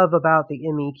I love about the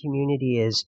ME community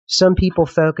is some people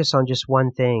focus on just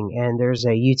one thing, and there's a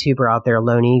YouTuber out there,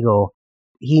 Lone Eagle.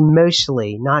 He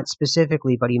mostly, not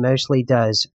specifically, but he mostly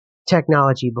does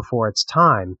technology before its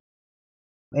time.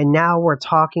 And now we're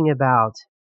talking about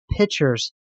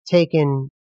pictures taken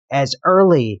as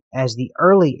early as the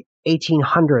early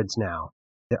 1800s now,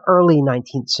 the early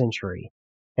 19th century.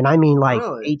 And I mean like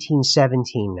Really?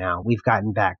 1817 now we've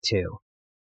gotten back to,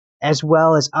 as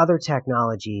well as other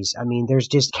technologies. I mean, there's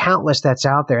just countless that's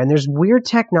out there. And there's weird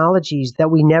technologies that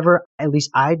we never, at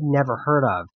least I'd never heard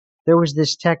of. There was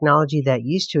this technology that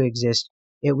used to exist.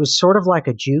 It was sort of like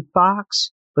a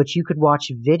jukebox, but you could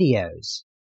watch videos.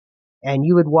 And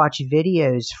you would watch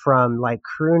videos from like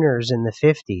crooners in the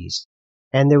 50s.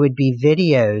 And there would be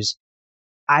videos.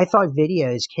 I thought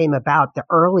videos came about the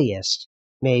earliest,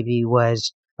 maybe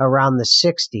was around the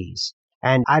 60s.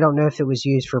 And I don't know if it was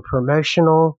used for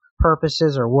promotional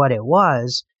purposes or what it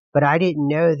was, but I didn't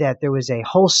know that there was a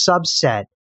whole subset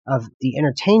of the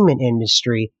entertainment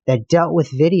industry that dealt with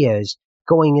videos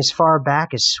going as far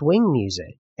back as swing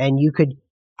music. And you could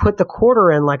put the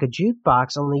quarter in like a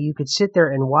jukebox, only you could sit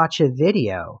there and watch a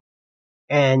video.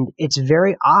 And it's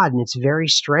very odd and it's very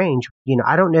strange. You know,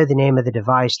 I don't know the name of the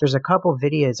device. There's a couple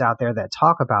videos out there that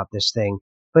talk about this thing,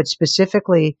 but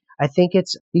specifically, I think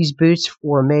it's these boots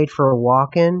were made for a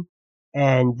walk-in.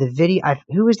 And the video,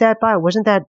 who was that by? Wasn't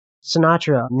that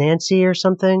Sinatra, Nancy or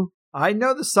something? I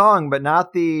know the song, but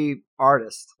not the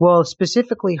artist. Well,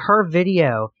 specifically her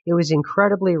video, it was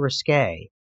incredibly risque.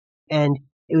 And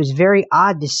it was very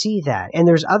odd to see that. And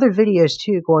there's other videos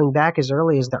too going back as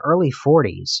early as the early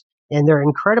 40s. And they're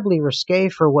incredibly risque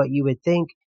for what you would think,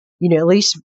 you know, at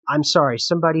least, I'm sorry,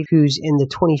 somebody who's in the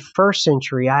 21st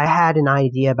century, I had an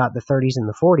idea about the 30s and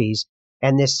the 40s.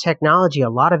 And this technology, a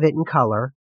lot of it in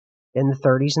color in the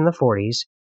 30s and the 40s.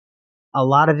 A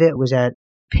lot of it was at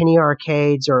penny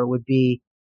arcades, or it would be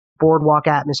boardwalk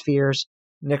atmospheres.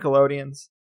 Nickelodeons.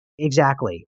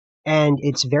 Exactly. And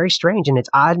it's very strange, and it's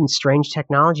odd and strange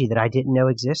technology that I didn't know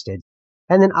existed.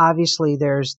 And then obviously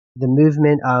there's the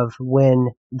movement of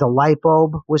when the light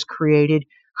bulb was created.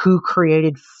 Who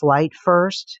created flight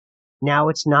first? Now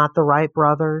it's not the Wright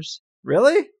brothers.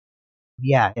 Really?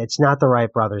 Yeah, it's not the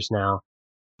Wright brothers now.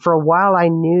 For a while, I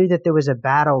knew that there was a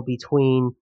battle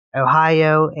between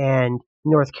Ohio and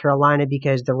North Carolina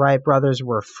because the Wright brothers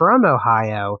were from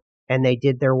Ohio and they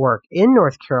did their work in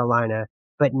North Carolina.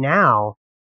 But now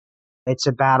it's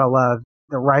a battle of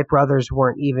the Wright brothers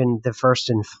weren't even the first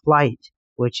in flight,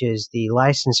 which is the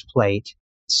license plate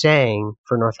saying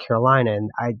for North Carolina.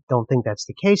 And I don't think that's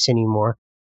the case anymore.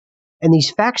 And these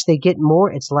facts, they get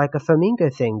more, it's like a flamingo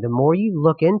thing. The more you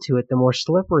look into it, the more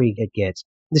slippery it gets.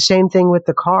 The same thing with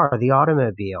the car, the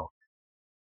automobile.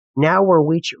 Now we're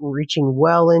reaching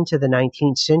well into the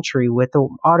 19th century with the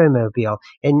automobile.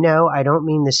 And no, I don't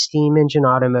mean the steam engine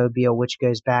automobile, which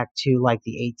goes back to like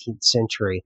the 18th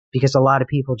century, because a lot of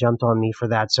people jumped on me for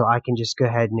that. So I can just go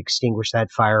ahead and extinguish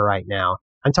that fire right now.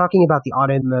 I'm talking about the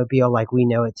automobile like we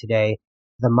know it today,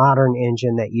 the modern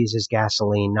engine that uses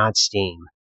gasoline, not steam.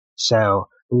 So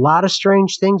a lot of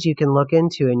strange things you can look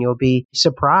into and you'll be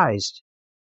surprised.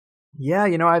 Yeah,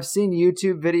 you know, I've seen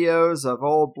YouTube videos of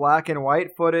old black and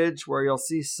white footage where you'll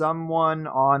see someone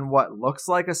on what looks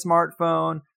like a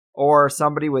smartphone or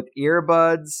somebody with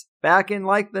earbuds back in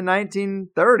like the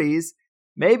 1930s.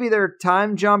 Maybe they're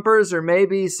time jumpers, or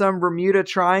maybe some Bermuda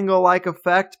Triangle-like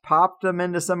effect popped them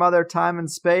into some other time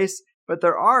and space. But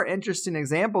there are interesting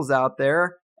examples out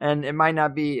there, and it might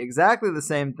not be exactly the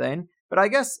same thing. But I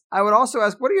guess I would also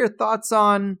ask, what are your thoughts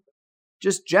on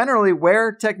just generally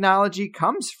where technology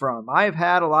comes from? I've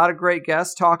had a lot of great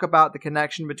guests talk about the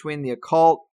connection between the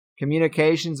occult,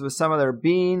 communications with some of their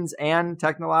beings, and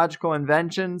technological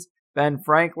inventions. Ben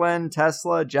Franklin,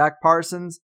 Tesla, Jack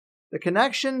Parsons. The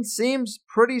connection seems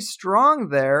pretty strong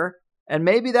there, and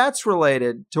maybe that's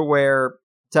related to where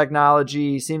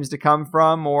technology seems to come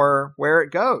from or where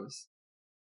it goes.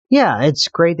 Yeah, it's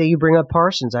great that you bring up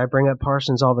Parsons. I bring up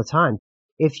Parsons all the time.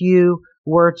 If you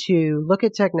were to look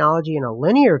at technology in a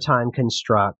linear time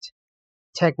construct,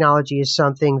 technology is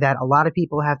something that a lot of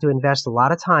people have to invest a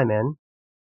lot of time in.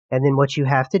 And then what you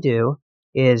have to do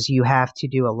is you have to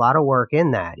do a lot of work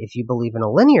in that if you believe in a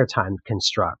linear time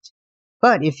construct.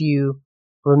 But if you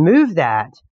remove that,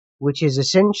 which is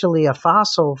essentially a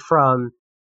fossil from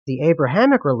the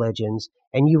Abrahamic religions,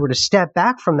 and you were to step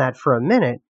back from that for a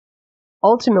minute,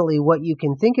 ultimately what you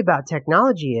can think about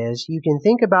technology is you can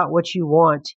think about what you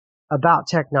want about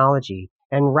technology.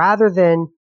 And rather than,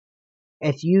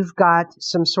 if you've got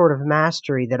some sort of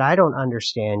mastery that I don't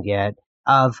understand yet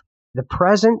of the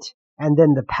present and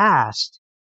then the past,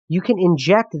 you can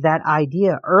inject that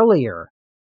idea earlier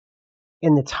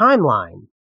in the timeline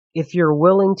if you're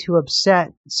willing to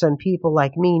upset some people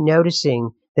like me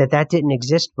noticing that that didn't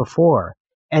exist before.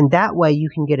 And that way you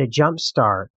can get a jump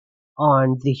start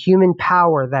on the human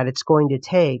power that it's going to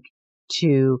take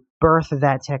to birth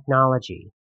that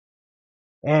technology.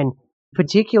 And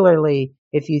particularly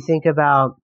if you think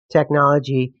about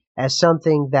technology as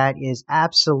something that is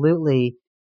absolutely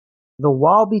the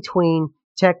wall between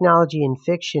technology and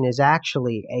fiction is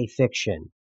actually a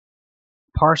fiction.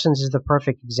 Parsons is the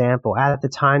perfect example. At the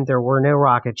time, there were no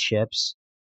rocket ships.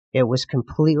 It was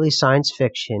completely science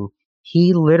fiction.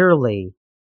 He literally,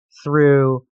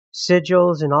 through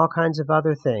sigils and all kinds of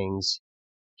other things,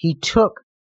 he took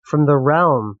from the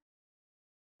realm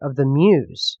of the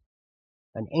muse,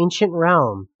 an ancient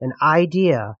realm, an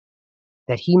idea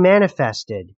that he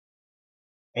manifested,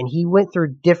 and he went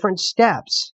through different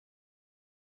steps,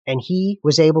 and he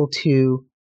was able to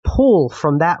pull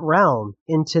from that realm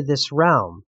into this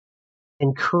realm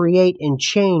and create and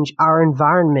change our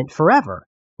environment forever.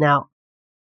 Now,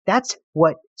 that's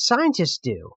what scientists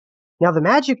do. Now, the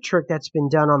magic trick that's been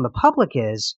done on the public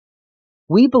is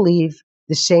we believe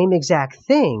the same exact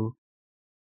thing,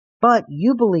 but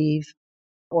you believe,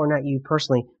 or not you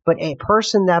personally, but a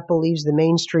person that believes the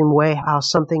mainstream way how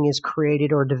something is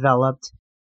created or developed,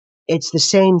 it's the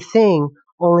same thing,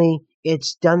 only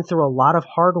it's done through a lot of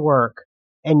hard work,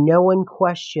 and no one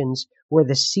questions where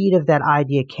the seed of that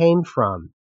idea came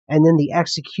from, and then the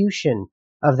execution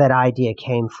of that idea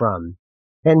came from,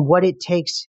 and what it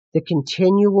takes, the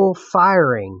continual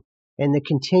firing and the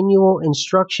continual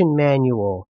instruction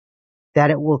manual that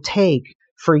it will take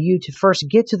for you to first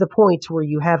get to the point where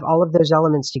you have all of those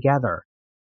elements together.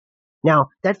 Now,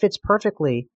 that fits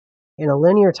perfectly in a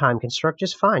linear time construct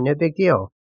just fine, no big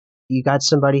deal. You got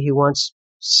somebody who wants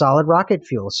solid rocket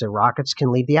fuel so rockets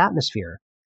can leave the atmosphere.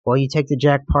 Well, you take the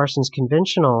Jack Parsons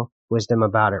conventional wisdom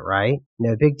about it, right?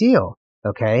 No big deal.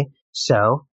 Okay,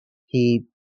 so he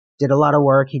did a lot of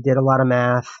work, he did a lot of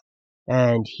math,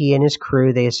 and he and his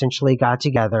crew, they essentially got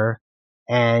together,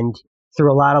 and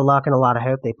through a lot of luck and a lot of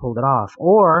hope, they pulled it off.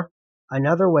 Or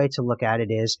another way to look at it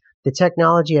is the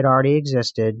technology had already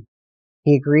existed.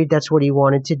 He agreed that's what he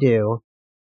wanted to do.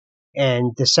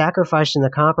 And the sacrifice and the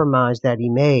compromise that he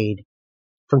made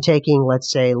from taking, let's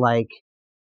say, like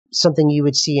something you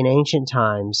would see in ancient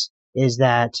times is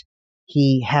that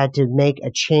he had to make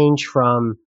a change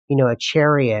from, a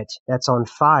chariot that's on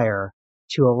fire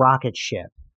to a rocket ship.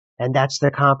 And that's the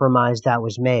compromise that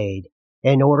was made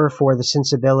in order for the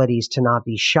sensibilities to not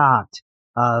be shocked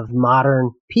of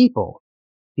modern people.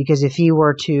 Because if he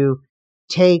were to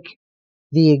take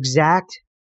the exact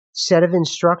set of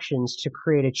instructions to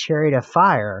create a chariot of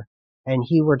fire, and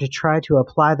he were to try to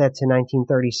apply that to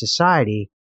 1930 society,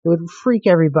 it would freak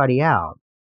everybody out.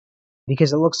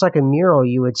 Because it looks like a mural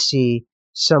you would see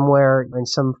somewhere in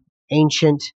some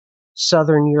ancient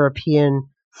Southern European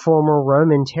former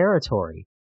Roman territory.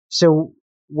 So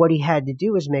what he had to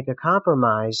do was make a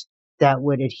compromise that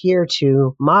would adhere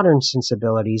to modern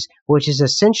sensibilities, which is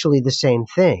essentially the same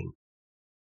thing.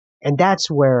 And that's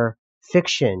where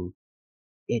fiction,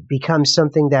 it becomes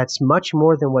something that's much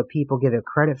more than what people give it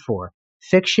credit for.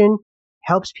 Fiction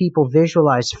helps people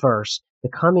visualize first the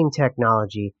coming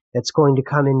technology that's going to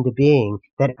come into being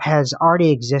that has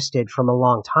already existed from a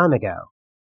long time ago.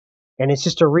 And it's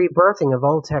just a rebirthing of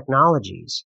old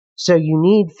technologies. So you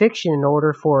need fiction in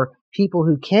order for people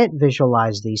who can't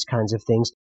visualize these kinds of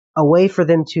things, a way for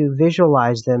them to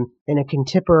visualize them in a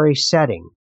contemporary setting.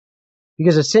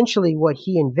 Because essentially what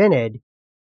he invented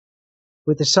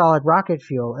with the solid rocket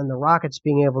fuel and the rockets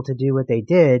being able to do what they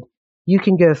did, you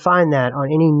can go find that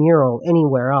on any mural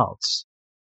anywhere else.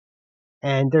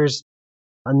 And there's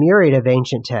a myriad of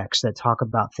ancient texts that talk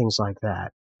about things like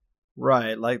that.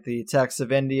 Right, like the texts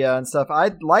of India and stuff.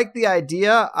 I like the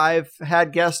idea. I've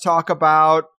had guests talk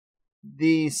about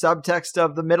the subtext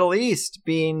of the Middle East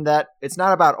being that it's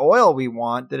not about oil we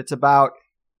want, that it's about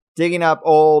digging up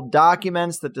old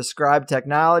documents that describe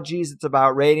technologies. It's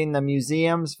about raiding the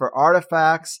museums for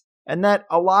artifacts, and that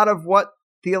a lot of what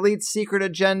the elite's secret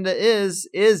agenda is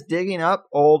digging up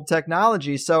old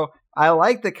technology. So I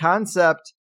like the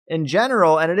concept in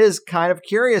general, and it is kind of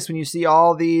curious when you see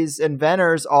all these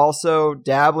inventors also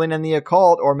dabbling in the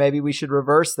occult, or maybe we should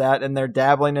reverse that and they're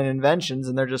dabbling in inventions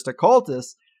and they're just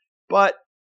occultists. But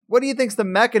what do you think's the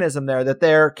mechanism there, that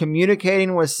they're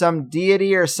communicating with some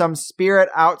deity or some spirit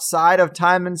outside of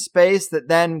time and space that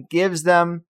then gives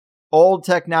them old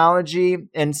technology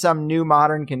in some new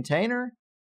modern container?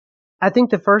 I think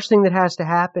the first thing that has to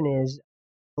happen is,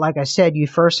 like I said, you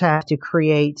first have to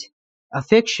create a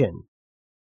fiction.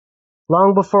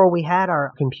 Long before we had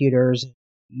our computers,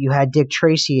 you had Dick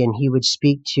Tracy, and he would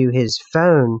speak to his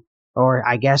phone, or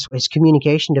I guess his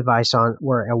communication device on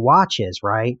where a watch is,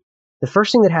 right? The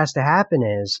first thing that has to happen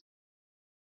is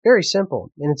very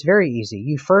simple, and it's very easy.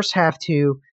 You first have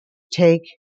to take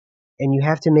and you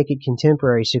have to make it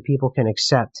contemporary so people can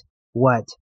accept what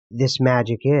this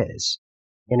magic is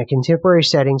in a contemporary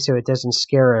setting so it doesn't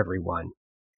scare everyone.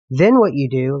 Then what you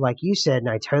do, like you said, and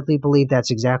I totally believe that's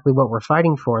exactly what we're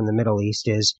fighting for in the Middle East,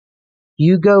 is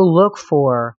you go look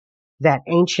for that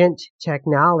ancient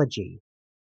technology.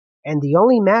 And the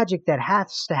only magic that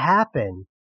has to happen,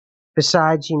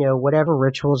 besides, whatever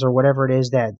rituals or whatever it is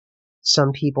that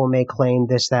some people may claim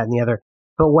this, that, and the other,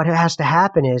 but what has to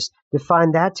happen is to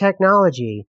find that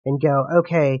technology and go,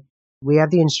 okay, we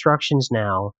have the instructions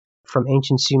now from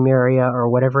ancient Sumeria or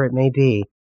whatever it may be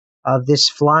of this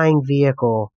flying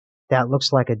vehicle that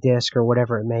looks like a disc or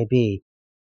whatever it may be.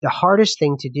 The hardest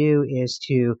thing to do is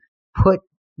to put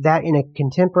that in a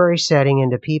contemporary setting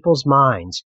into people's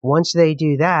minds. Once they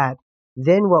do that,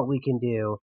 then what we can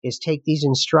do is take these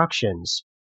instructions.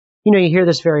 You hear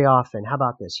this very often. How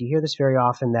about this? You hear this very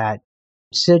often that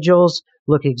sigils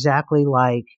look exactly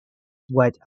like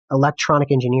what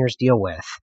electronic engineers deal with.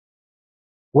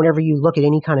 Whenever you look at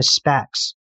any kind of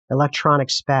specs, electronic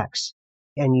specs,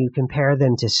 and you compare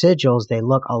them to sigils, they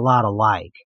look a lot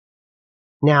alike.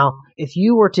 Now, if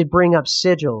you were to bring up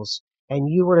sigils and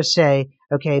you were to say,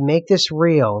 okay, make this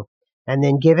real and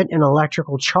then give it an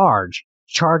electrical charge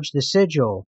the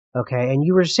sigil, okay, and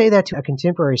you were to say that to a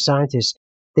contemporary scientist,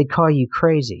 they'd call you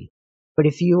crazy. But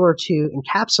if you were to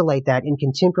encapsulate that in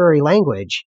contemporary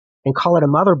language and call it a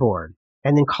motherboard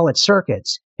and then call it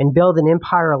circuits and build an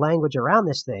empire language around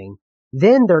this thing,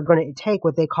 then they're going to take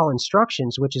what they call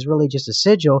instructions, which is really just a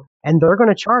sigil, and they're going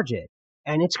to charge it.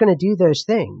 And it's going to do those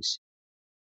things.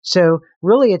 So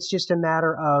really, it's just a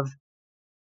matter of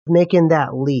making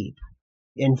that leap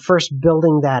and first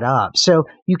building that up. So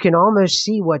you can almost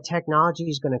see what technology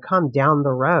is going to come down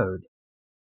the road.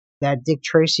 That Dick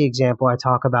Tracy example I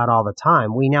talk about all the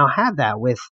time, we now have that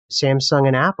with Samsung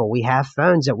and Apple. We have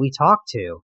phones that we talk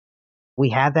to.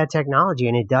 We have that technology,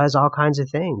 and it does all kinds of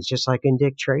things, just like in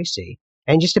Dick Tracy.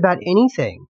 And just about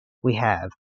anything we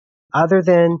have, other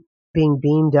than being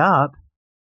beamed up,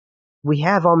 we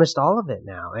have almost all of it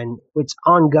now, and it's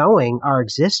ongoing, our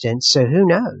existence, so who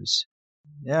knows?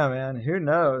 Yeah, man, who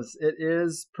knows? It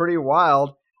is pretty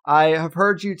wild. I have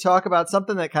heard you talk about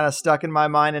something that kind of stuck in my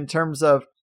mind in terms of,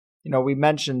 we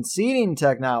mentioned seeding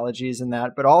technologies and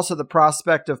that, but also the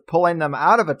prospect of pulling them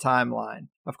out of a timeline.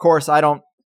 Of course, I don't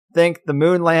think the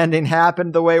moon landing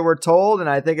happened the way we're told, and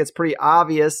I think it's pretty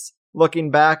obvious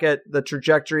looking back at the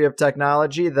trajectory of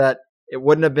technology that it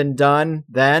wouldn't have been done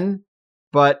then,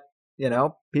 but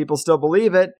people still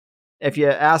believe it. If you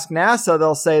ask NASA,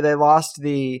 they'll say they lost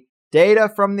the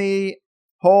data from the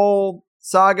whole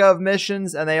saga of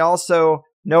missions, and they also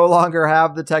no longer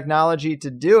have the technology to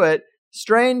do it.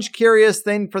 Strange, curious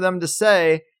thing for them to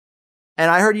say. And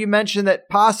I heard you mention that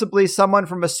possibly someone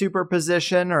from a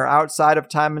superposition or outside of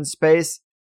time and space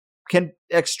can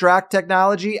extract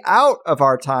technology out of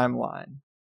our timeline.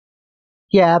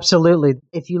 Yeah, absolutely.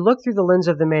 If you look through the lens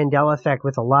of the Mandela Effect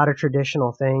with a lot of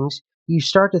traditional things, you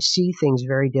start to see things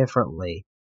very differently.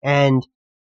 And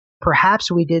perhaps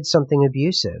we did something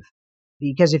abusive.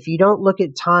 Because if you don't look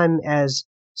at time as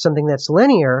something that's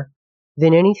linear,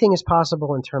 then anything is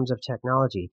possible in terms of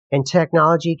technology. And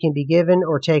technology can be given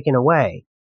or taken away.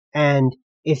 And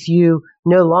if you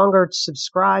no longer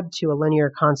subscribe to a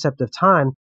linear concept of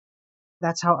time,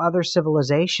 that's how other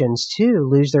civilizations, too,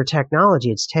 lose their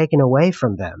technology. It's taken away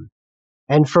from them.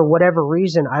 And for whatever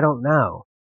reason, I don't know.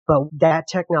 But that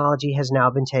technology has now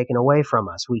been taken away from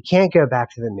us. We can't go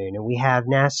back to the moon. And we have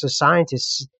NASA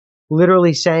scientists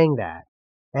literally saying that.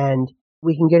 And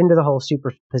we can get into the whole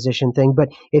superposition thing. But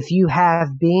if you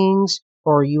have beings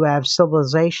or you have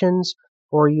civilizations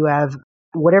or you have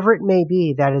whatever it may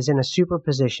be that is in a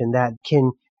superposition that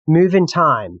can move in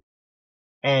time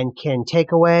and can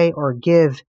take away or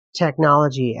give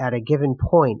technology at a given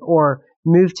point or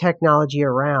move technology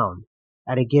around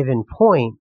at a given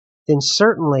point, then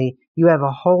certainly you have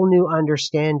a whole new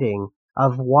understanding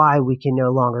of why we can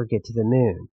no longer get to the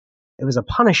moon. It was a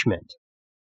punishment.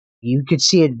 You could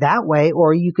see it that way,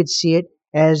 or you could see it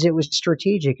as it was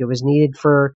strategic. It was needed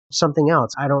for something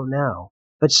else. I don't know.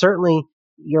 But certainly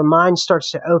your mind starts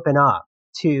to open up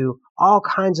to all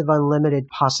kinds of unlimited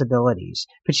possibilities,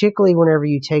 particularly whenever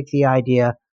you take the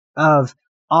idea of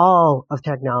all of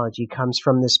technology comes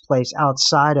from this place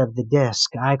outside of the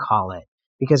disk, I call it,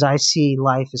 because I see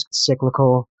life as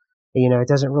cyclical. It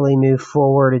doesn't really move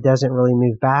forward. It doesn't really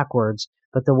move backwards.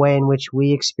 But the way in which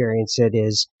we experience it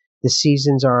is the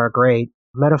seasons are a great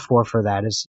metaphor for that.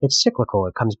 Is it's cyclical.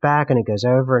 It comes back and it goes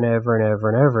over and over and over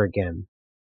and over again.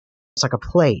 It's like a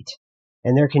plate.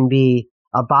 And there can be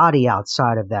a body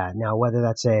outside of that. Now, whether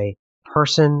that's a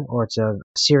person or it's a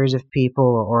series of people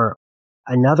or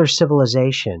another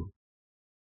civilization,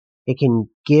 it can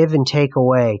give and take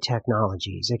away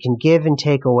technologies. It can give and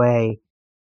take away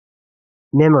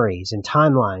memories and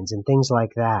timelines and things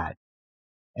like that.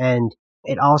 And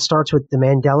it all starts with the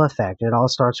Mandela Effect. It all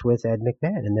starts with Ed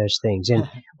McMahon and those things. And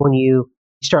when you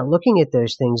start looking at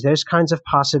those things, those kinds of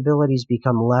possibilities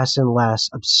become less and less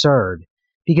absurd.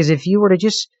 Because if you were to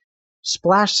just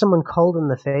splash someone cold in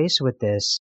the face with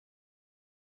this,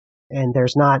 and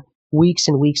there's not weeks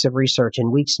and weeks of research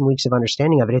and weeks of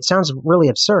understanding of it, it sounds really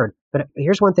absurd. But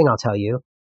here's one thing I'll tell you.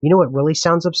 You know what really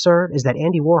sounds absurd is that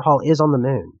Andy Warhol is on the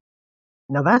moon.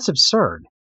 Now that's absurd.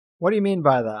 What do you mean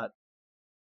by that?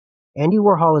 Andy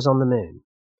Warhol is on the moon.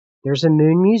 There's a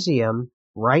moon museum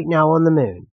right now on the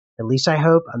moon. At least I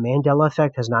hope a Mandela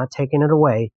Effect has not taken it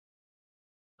away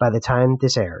by the time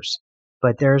this airs.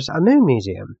 But there's a moon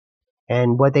museum.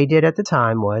 And what they did at the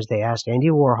time was they asked Andy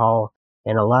Warhol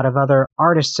and a lot of other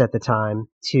artists at the time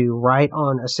to write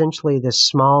on essentially this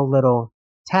small little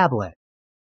tablet.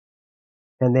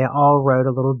 And they all wrote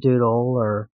a little doodle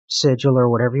or sigil or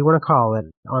whatever you want to call it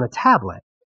on a tablet.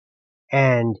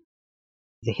 And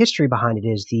the history behind it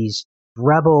is these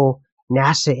rebel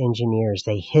NASA engineers,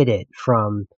 they hid it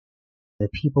from the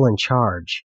people in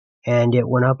charge. And it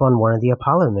went up on one of the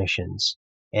Apollo missions.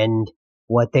 And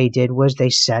what they did was they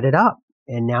set it up.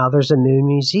 And now there's a moon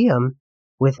museum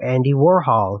with Andy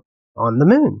Warhol on the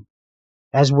moon,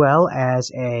 as well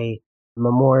as a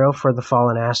memorial for the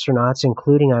fallen astronauts,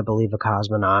 including, I believe, a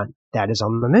cosmonaut that is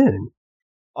on the moon.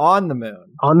 On the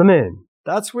moon? On the moon.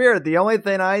 That's weird. The only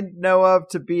thing I know of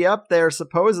to be up there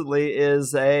supposedly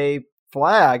is a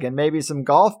flag and maybe some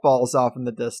golf balls off in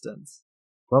the distance.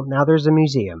 Well, now there's a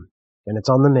museum, and it's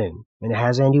on the moon, and it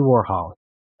has Andy Warhol.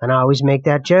 And I always make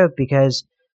that joke because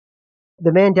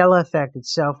the Mandela Effect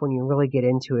itself, when you really get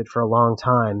into it for a long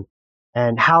time,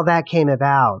 and how that came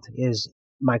about is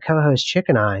my co-host Chick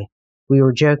and I, we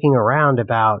were joking around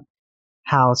about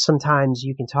how sometimes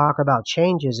you can talk about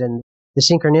changes and the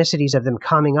synchronicities of them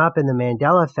coming up in the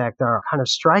Mandela Effect are kind of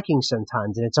striking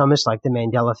sometimes. And it's almost like the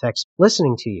Mandela Effect's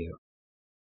listening to you.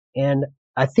 And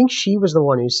I think she was the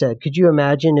one who said, could you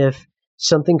imagine if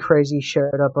something crazy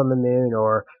showed up on the moon,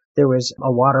 or there was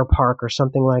a water park or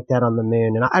something like that on the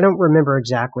moon? And I don't remember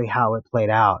exactly how it played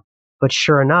out. But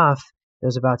sure enough, it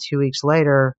was about 2 weeks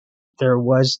later, there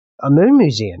was a moon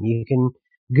museum. You can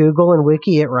Google and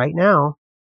wiki it right now.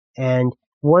 And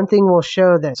one thing will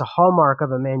show that's a hallmark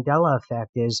of a Mandela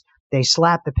Effect is they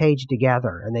slap the page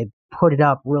together and they put it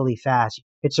up really fast.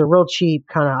 It's a real cheap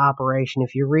kind of operation.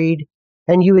 If you read,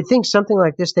 and you would think something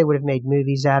like this they would have made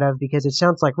movies out of, because it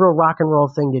sounds like a real rock and roll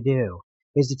thing to do,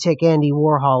 is to take Andy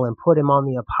Warhol and put him on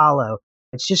the Apollo.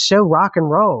 It's just so rock and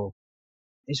roll,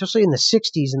 especially in the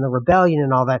 60s and the rebellion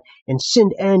and all that, and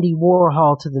send Andy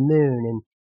Warhol to the moon. And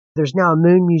there's now a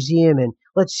moon museum, and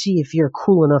let's see if you're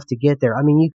cool enough to get there. I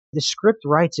mean, the script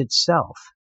writes itself.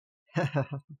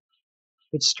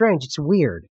 It's strange. It's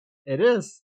weird. It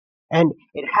is. And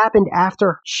it happened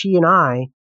after she and I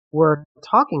were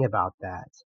talking about that,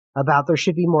 about there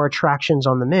should be more attractions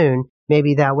on the moon.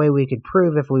 Maybe that way we could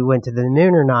prove if we went to the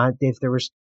moon or not. If there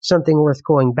was something worth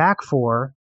going back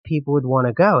for, people would want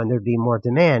to go and there'd be more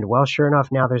demand. Well, sure enough,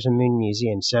 now there's a moon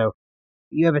museum. So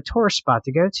you have a tourist spot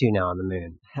to go to now on the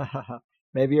moon.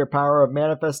 Maybe your power of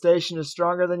manifestation is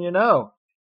stronger than you know.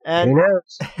 And who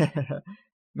knows?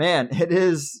 Man, it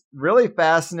is really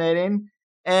fascinating.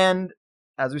 And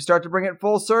as we start to bring it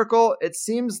full circle, it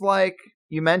seems like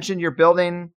you mentioned you're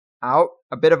building out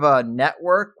a bit of a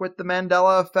network with the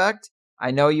Mandela Effect.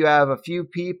 I know you have a few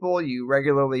people you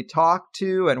regularly talk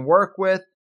to and work with.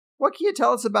 What can you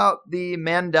tell us about the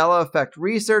Mandela Effect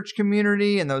research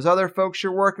community and those other folks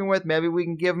you're working with? Maybe we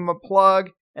can give them a plug.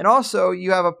 And also,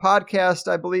 you have a podcast,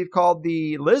 I believe, called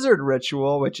The Lizard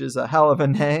Ritual, which is a hell of a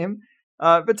name.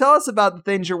 But tell us about the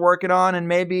things you're working on and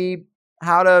maybe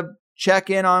how to check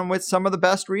in on with some of the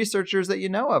best researchers that you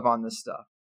know of on this stuff.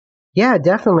 Yeah,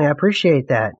 definitely. I appreciate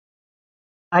that.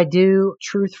 I do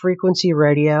Truth Frequency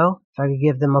Radio, if I could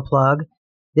give them a plug.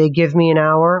 They give me an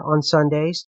hour on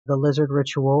Sundays, The Lizard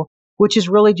Ritual, which is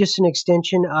really just an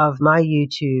extension of my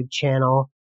YouTube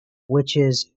channel, which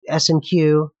is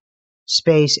SMQ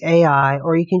space AI,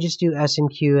 or you can just do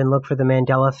SMQ and look for the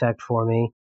Mandela Effect for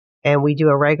me. And we do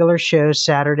a regular show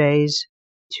Saturdays,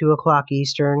 2 o'clock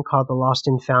Eastern, called The Lost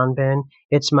and Found Bin.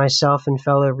 It's myself and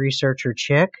fellow researcher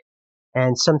Chick.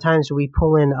 And sometimes we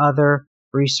pull in other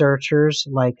researchers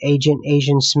like Agent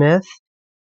Asian Smith.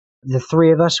 The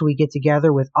three of us, we get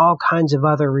together with all kinds of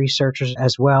other researchers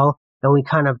as well. And we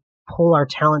kind of pull our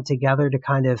talent together to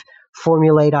kind of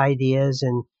formulate ideas.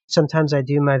 And sometimes I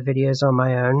do my videos on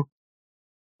my own.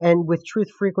 And with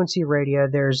Truth Frequency Radio,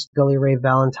 there's Billy Ray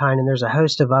Valentine, and there's a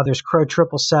host of others, Crow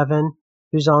 777,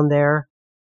 who's on there.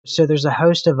 So there's a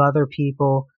host of other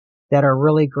people. that are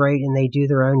really great, and they do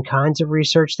their own kinds of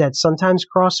research that sometimes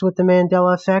cross with the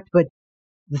Mandela effect. But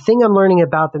the thing I'm learning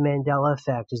about the Mandela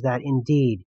effect is that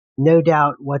indeed, no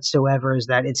doubt whatsoever, is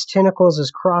that its tentacles is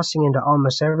crossing into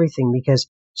almost everything because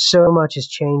so much is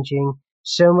changing,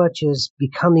 so much is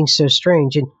becoming so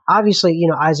strange. And obviously,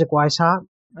 Isaac Weishaupt,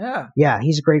 yeah,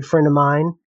 he's a great friend of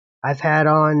mine. I've had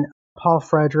on Paul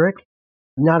Frederick,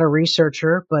 not a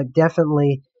researcher, but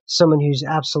definitely someone who's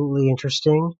absolutely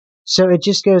interesting. So it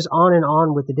just goes on and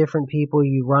on with the different people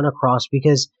you run across,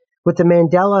 because with the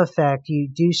Mandela effect, you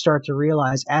do start to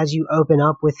realize as you open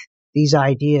up with these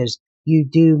ideas, you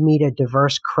do meet a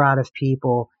diverse crowd of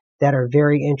people that are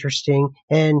very interesting.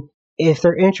 And if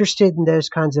they're interested in those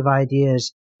kinds of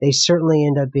ideas, they certainly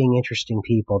end up being interesting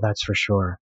people. That's for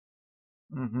sure.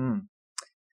 Mm-hmm.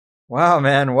 Wow,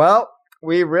 man. Well,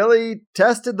 we really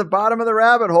tested the bottom of the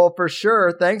rabbit hole for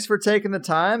sure. Thanks for taking the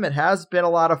time. It has been a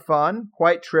lot of fun,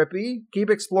 quite trippy. Keep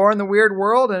exploring the weird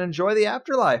world and enjoy the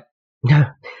afterlife.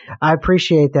 I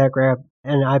appreciate that, Grab,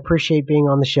 and I appreciate being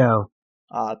on the show.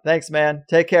 Thanks, man.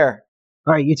 Take care.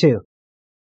 All right, you too.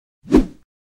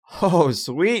 Oh,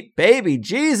 sweet baby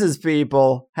Jesus,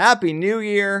 people. Happy New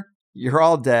Year. You're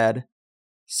all dead.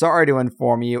 Sorry to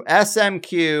inform you.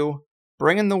 SMQ,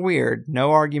 bringing the weird.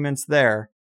 No arguments there.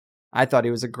 I thought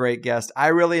he was a great guest. I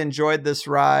really enjoyed this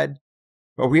ride.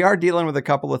 But we are dealing with a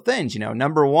couple of things.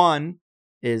 Number one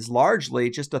is largely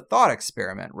just a thought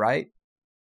experiment, right?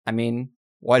 I mean,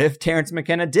 what if Terence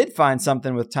McKenna did find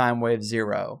something with time wave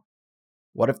 0?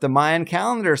 What if the Mayan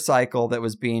calendar cycle that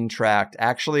was being tracked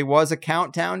actually was a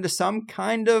countdown to some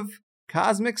kind of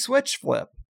cosmic switch flip?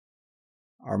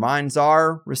 Our minds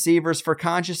are receivers for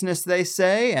consciousness, they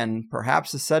say, and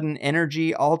perhaps a sudden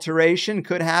energy alteration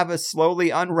could have us slowly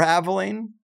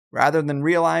unraveling rather than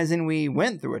realizing we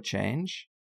went through a change.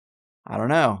 I don't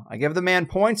know. I give the man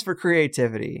points for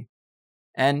creativity.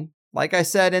 And like I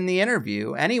said in the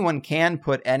interview, anyone can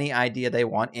put any idea they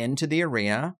want into the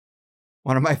arena.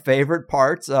 One of my favorite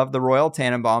parts of the Royal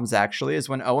Tannenbaums, actually, is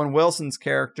when Owen Wilson's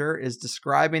character is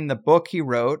describing the book he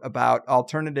wrote about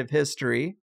alternative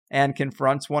history and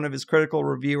confronts one of his critical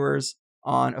reviewers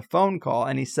on a phone call,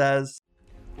 and he says,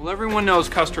 well, everyone knows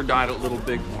Custer died at Little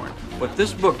Bighorn. What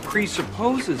this book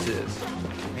presupposes is,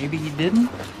 maybe he didn't?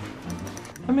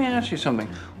 Let me ask you something.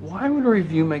 Why would a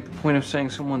review make the point of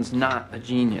saying someone's not a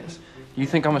genius? Do you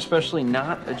think I'm especially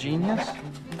not a genius?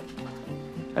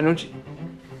 I don't...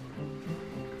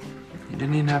 You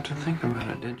didn't even have to think about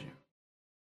it, did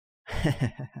you?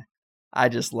 I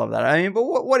just love that. I mean, but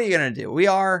what are you going to do? We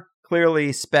are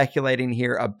clearly speculating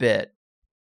here a bit.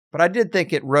 But I did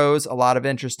think it rose a lot of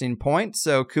interesting points,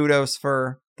 so kudos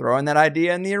for throwing that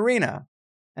idea in the arena.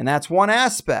 And that's one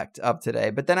aspect of today.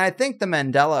 But then I think the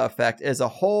Mandela effect is a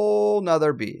whole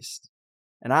nother beast.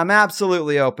 And I'm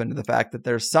absolutely open to the fact that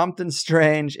there's something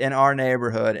strange in our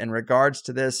neighborhood in regards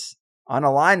to this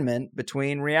unalignment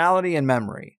between reality and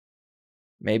memory.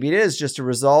 Maybe it is just a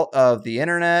result of the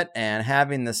internet and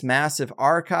having this massive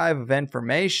archive of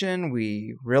information.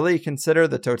 We really consider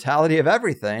the totality of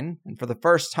everything. And for the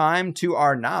first time, to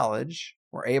our knowledge,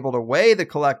 we're able to weigh the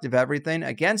collective everything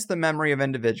against the memory of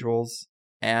individuals.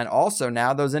 And also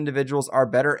now those individuals are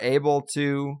better able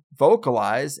to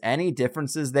vocalize any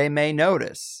differences they may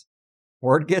notice.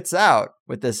 Word gets out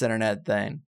with this internet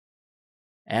thing.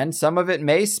 And some of it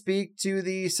may speak to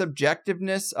the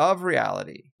subjectiveness of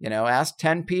reality. Ask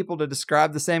 10 people to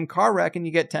describe the same car wreck and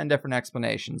you get 10 different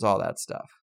explanations, all that stuff.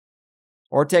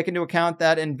 Or take into account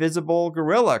that invisible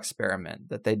gorilla experiment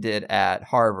that they did at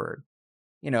Harvard.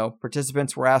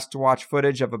 Participants were asked to watch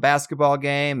footage of a basketball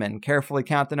game and carefully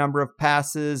count the number of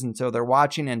passes, and so they're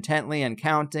watching intently and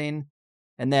counting.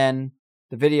 And then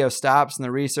the video stops and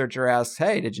the researcher asks,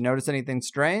 hey, did you notice anything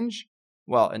strange?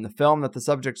 Well, in the film that the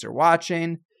subjects are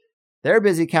watching, they're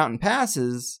busy counting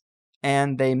passes,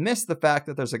 and they miss the fact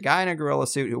that there's a guy in a gorilla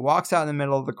suit who walks out in the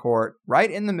middle of the court, right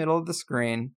in the middle of the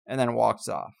screen, and then walks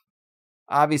off.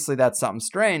 Obviously, that's something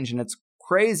strange, and it's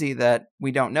crazy that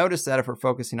we don't notice that if we're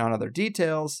focusing on other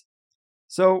details.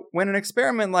 So when an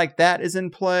experiment like that is in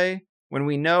play, when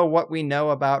we know what we know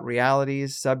about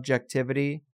reality's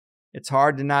subjectivity, it's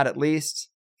hard to not at least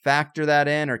factor that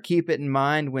in or keep it in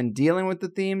mind when dealing with the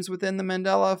themes within the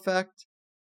Mandela effect.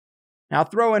 Now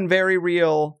throw in very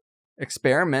real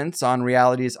experiments on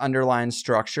reality's underlying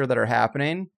structure that are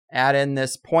happening. Add in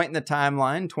this point in the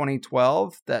timeline,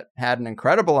 2012, that had an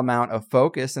incredible amount of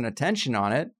focus and attention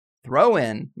on it. Throw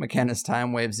in McKenna's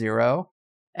time wave 0.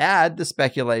 Add the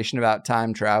speculation about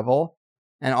time travel.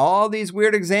 And all these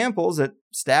weird examples that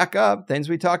stack up, things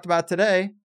we talked about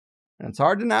today. And it's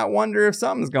hard to not wonder if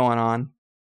something's going on.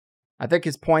 I think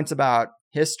his points about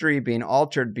history being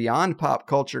altered beyond pop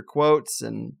culture quotes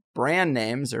and brand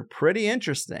names are pretty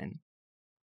interesting.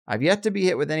 I've yet to be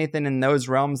hit with anything in those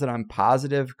realms that I'm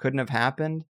positive couldn't have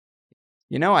happened.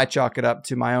 You know, I chalk it up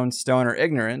to my own stoner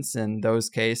ignorance in those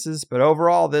cases, but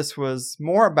overall this was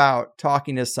more about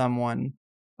talking to someone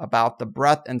about the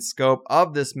breadth and scope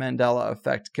of this Mandela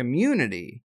Effect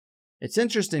community. It's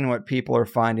interesting what people are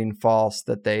finding false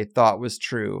that they thought was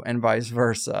true and vice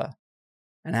versa,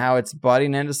 and how it's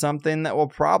butting into something that will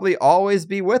probably always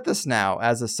be with us now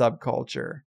as a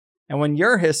subculture. And when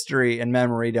your history and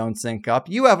memory don't sync up,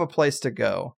 you have a place to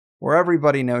go where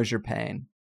everybody knows your pain.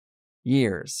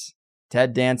 Years.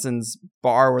 Ted Danson's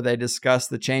bar where they discuss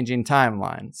the changing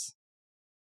timelines.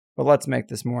 But let's make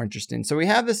this more interesting. So we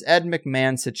have this Ed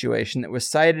McMahon situation that was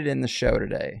cited in the show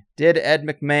today. Did Ed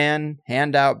McMahon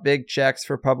hand out big checks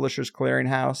for Publishers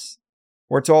Clearinghouse?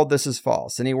 We're told this is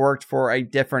false, and he worked for a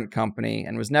different company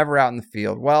and was never out in the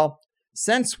field. Well,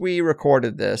 since we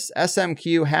recorded this,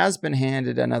 SMQ has been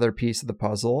handed another piece of the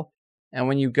puzzle. And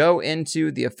when you go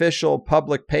into the official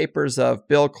public papers of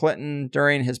Bill Clinton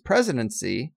during his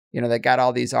presidency, they got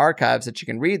all these archives that you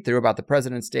can read through about the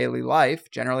president's daily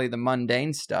life, generally the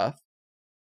mundane stuff.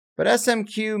 But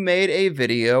SMQ made a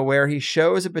video where he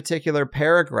shows a particular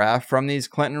paragraph from these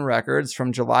Clinton records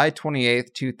from July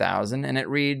 28th, 2000, and it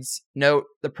reads, "Note,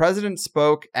 the president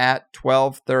spoke at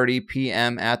 12:30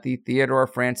 p.m. at the Theodore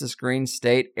Francis Green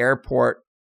State Airport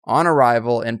on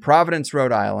arrival in Providence,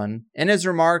 Rhode Island. In his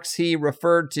remarks, he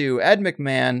referred to Ed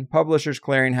McMahon, Publishers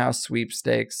Clearinghouse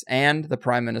sweepstakes, and the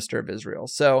Prime Minister of Israel."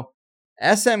 So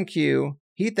SMQ,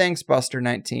 he thanks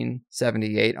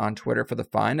Buster1978 on Twitter for the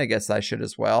find. I guess I should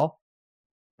as well.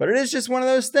 But it is just one of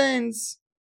those things.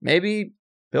 Maybe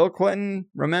Bill Clinton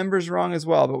remembers wrong as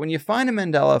well. But when you find a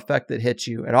Mandela Effect that hits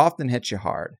you, it often hits you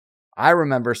hard. I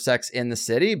remember Sex in the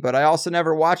City, but I also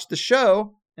never watched the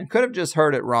show and could have just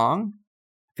heard it wrong.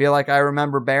 Feel like I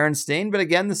remember Berenstein, but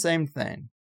again, the same thing.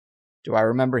 Do I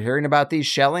remember hearing about these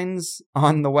shellings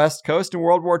on the West Coast in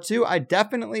World War II? I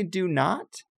definitely do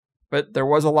not, but there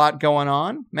was a lot going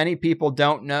on. Many people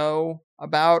don't know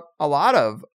about a lot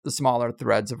of the smaller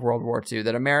threads of World War II,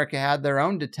 that America had their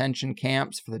own detention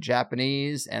camps for the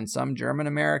Japanese and some German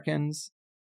Americans.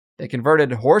 They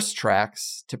converted horse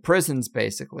tracks to prisons,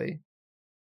 basically.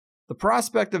 The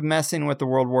prospect of messing with the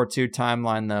World War II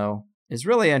timeline, though, is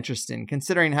really interesting,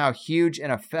 considering how huge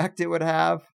an effect it would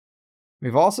have.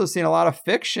 We've also seen a lot of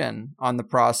fiction on the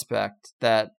prospect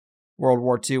that World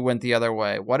War II went the other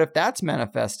way. What if that's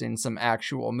manifesting some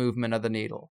actual movement of the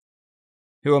needle?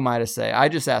 Who am I to say? I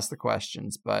just ask the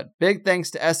questions, but big thanks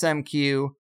to SMQ.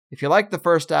 If you like the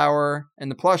first hour in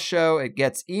the Plus show, it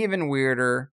gets even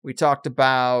weirder. We talked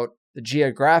about the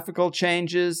geographical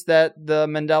changes that the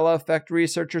Mandela Effect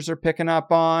researchers are picking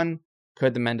up on.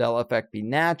 Could the Mandela Effect be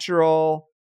natural?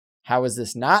 How is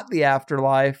this not the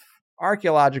afterlife?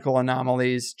 Archaeological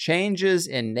anomalies, changes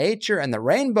in nature and the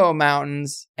Rainbow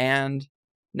Mountains, and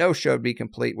no show would be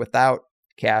complete without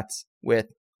cats with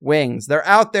wings. They're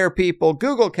out there, people.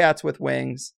 Google cats with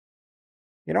wings.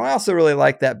 I also really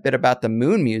like that bit about the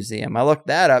Moon Museum. I looked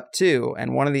that up too,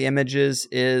 and one of the images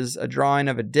is a drawing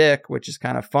of a dick, which is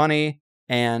kind of funny,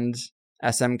 and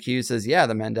SMQ says, yeah,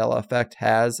 the Mandela Effect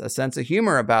has a sense of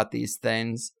humor about these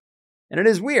things. And it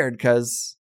is weird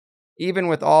because even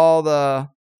with all the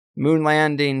moon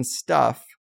landing stuff,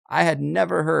 I had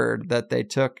never heard that they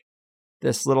took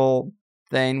this little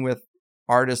thing with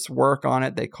artists' work on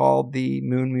it they called the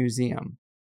Moon Museum.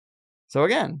 So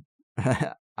again,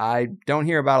 I don't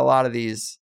hear about a lot of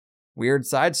these weird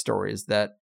side stories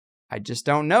that I just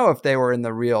don't know if they were in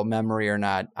the real memory or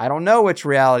not. I don't know which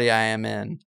reality I am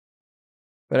in.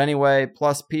 But anyway,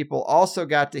 plus people also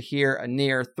got to hear a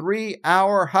near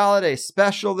 3-hour holiday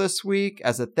special this week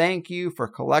as a thank you for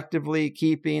collectively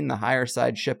keeping the Higher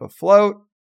Side ship afloat.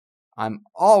 I'm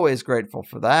always grateful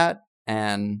for that,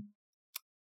 and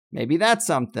maybe that's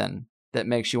something that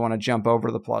makes you want to jump over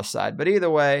to the plus side. But either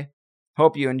way,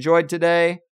 hope you enjoyed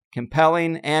today.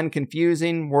 Compelling and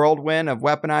confusing whirlwind of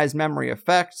weaponized memory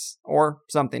effects, or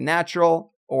something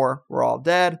natural, or we're all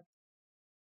dead.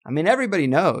 I mean, everybody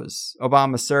knows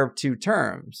Obama served 2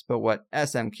 terms, but what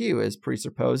SMQ is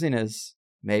presupposing is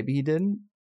maybe he didn't.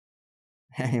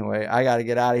 Anyway, I gotta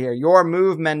get out of here. Your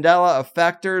move, Mandela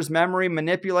effectors, memory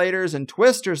manipulators, and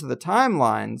twisters of the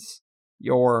timelines.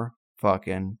 Your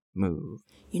fucking move.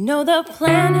 The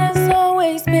plan has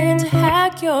always been to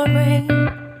hack your brain.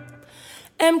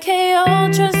 MK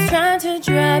Ultra's trying to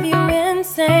drive you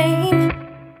insane.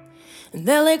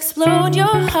 They'll explode your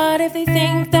heart if they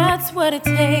think that's what it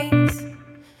takes.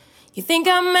 You think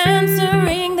I'm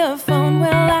answering the phone?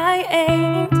 Well, I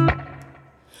ain't.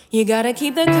 You gotta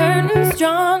keep the curtains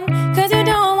drawn, 'cause you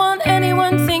don't want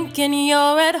anyone thinking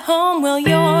you're at home. Well,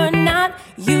 you're not.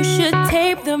 You should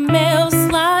tape the mail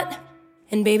slot.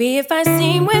 And baby, if I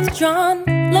seem withdrawn,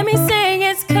 let me say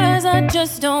it's 'cause I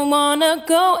just don't wanna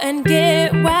go and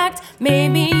get whacked.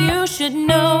 Maybe you should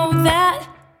know that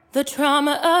the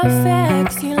trauma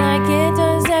affects you like it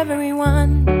does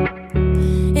everyone.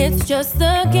 It's just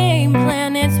the game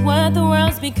plan, it's what the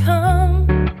world's become.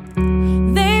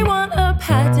 They want a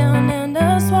pat down and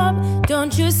a swap.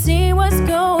 Don't you see what's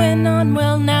going on?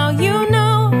 Well, now you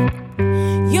know.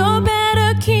 You're better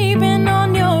keeping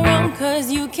on your own,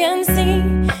 'cause you can see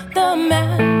the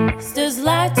masters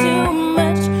lie too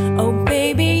much. Oh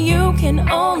baby, you can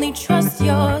only trust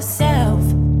yourself.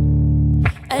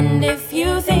 And if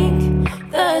you think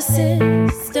the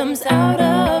system's out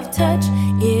of touch,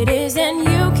 it is, and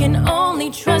you can only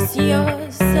trust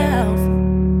yourself.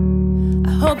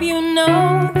 I hope you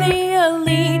know the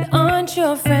elite aren't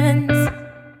your friends.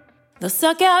 They'll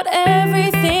suck out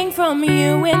everything from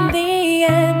you in the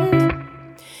end.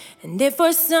 And if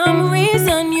for some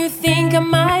reason you think I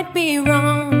might be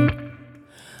wrong,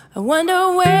 I wonder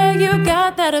where you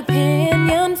got that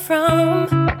opinion from.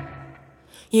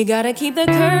 You gotta keep the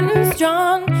curtains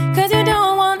drawn, 'cause you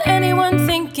don't want anyone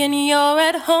thinking you're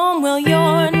at home. Well,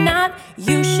 you're not.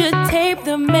 You should tape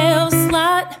the mail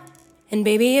slot. And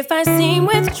baby, if I seem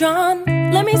withdrawn,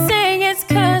 let me say it's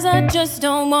 'cause I just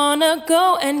don't wanna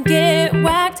go and get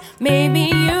whacked. Maybe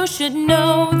you should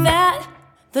know that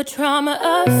the trauma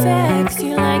affects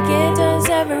you like it does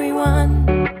everyone.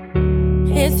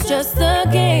 It's just the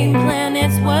game plan,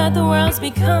 it's what the world's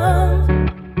become.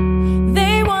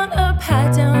 They want a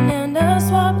pat down and a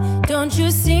swap. Don't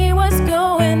you see what's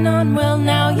going on? Well,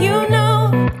 now you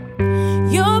know.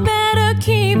 You're better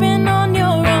keeping on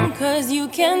your own, 'cause you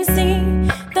can see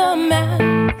the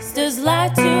masters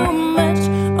lie too much.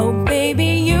 Oh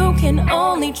baby, you can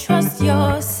only trust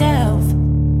yourself.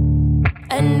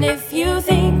 And if you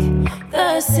think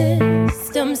the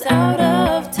system's out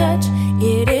of touch,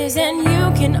 it is, and you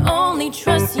can only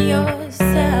trust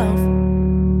yourself.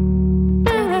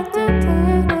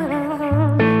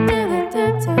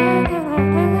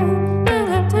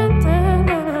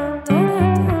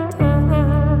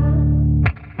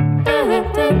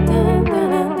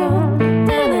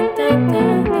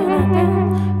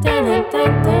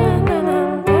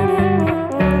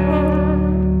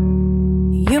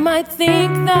 You might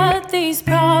think that these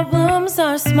problems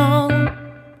are small,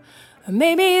 or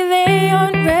maybe they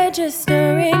aren't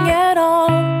registering at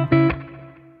all.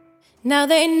 Now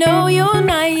they know you're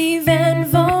naive and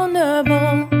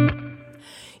vulnerable.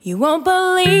 You won't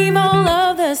believe all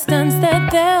of the stunts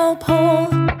that they'll pull,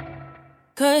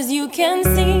 'cause you can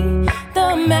see the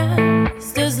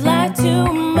masters lie too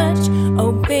much.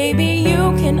 Oh baby,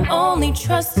 you can only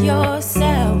trust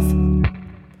yourself.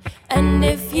 And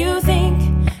if you think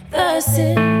the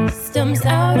system's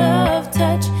out of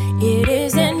touch, it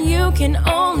is, and you can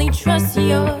only trust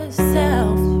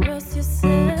yourself.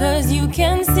 'Cause you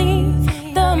can see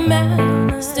the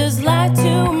masters lie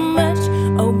too much.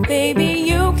 Oh baby,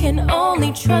 you can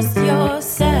only trust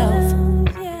yourself.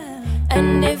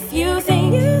 And if you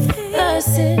think the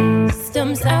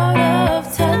system's out of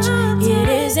touch, it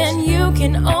is, and you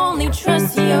can only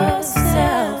trust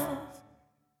yourself.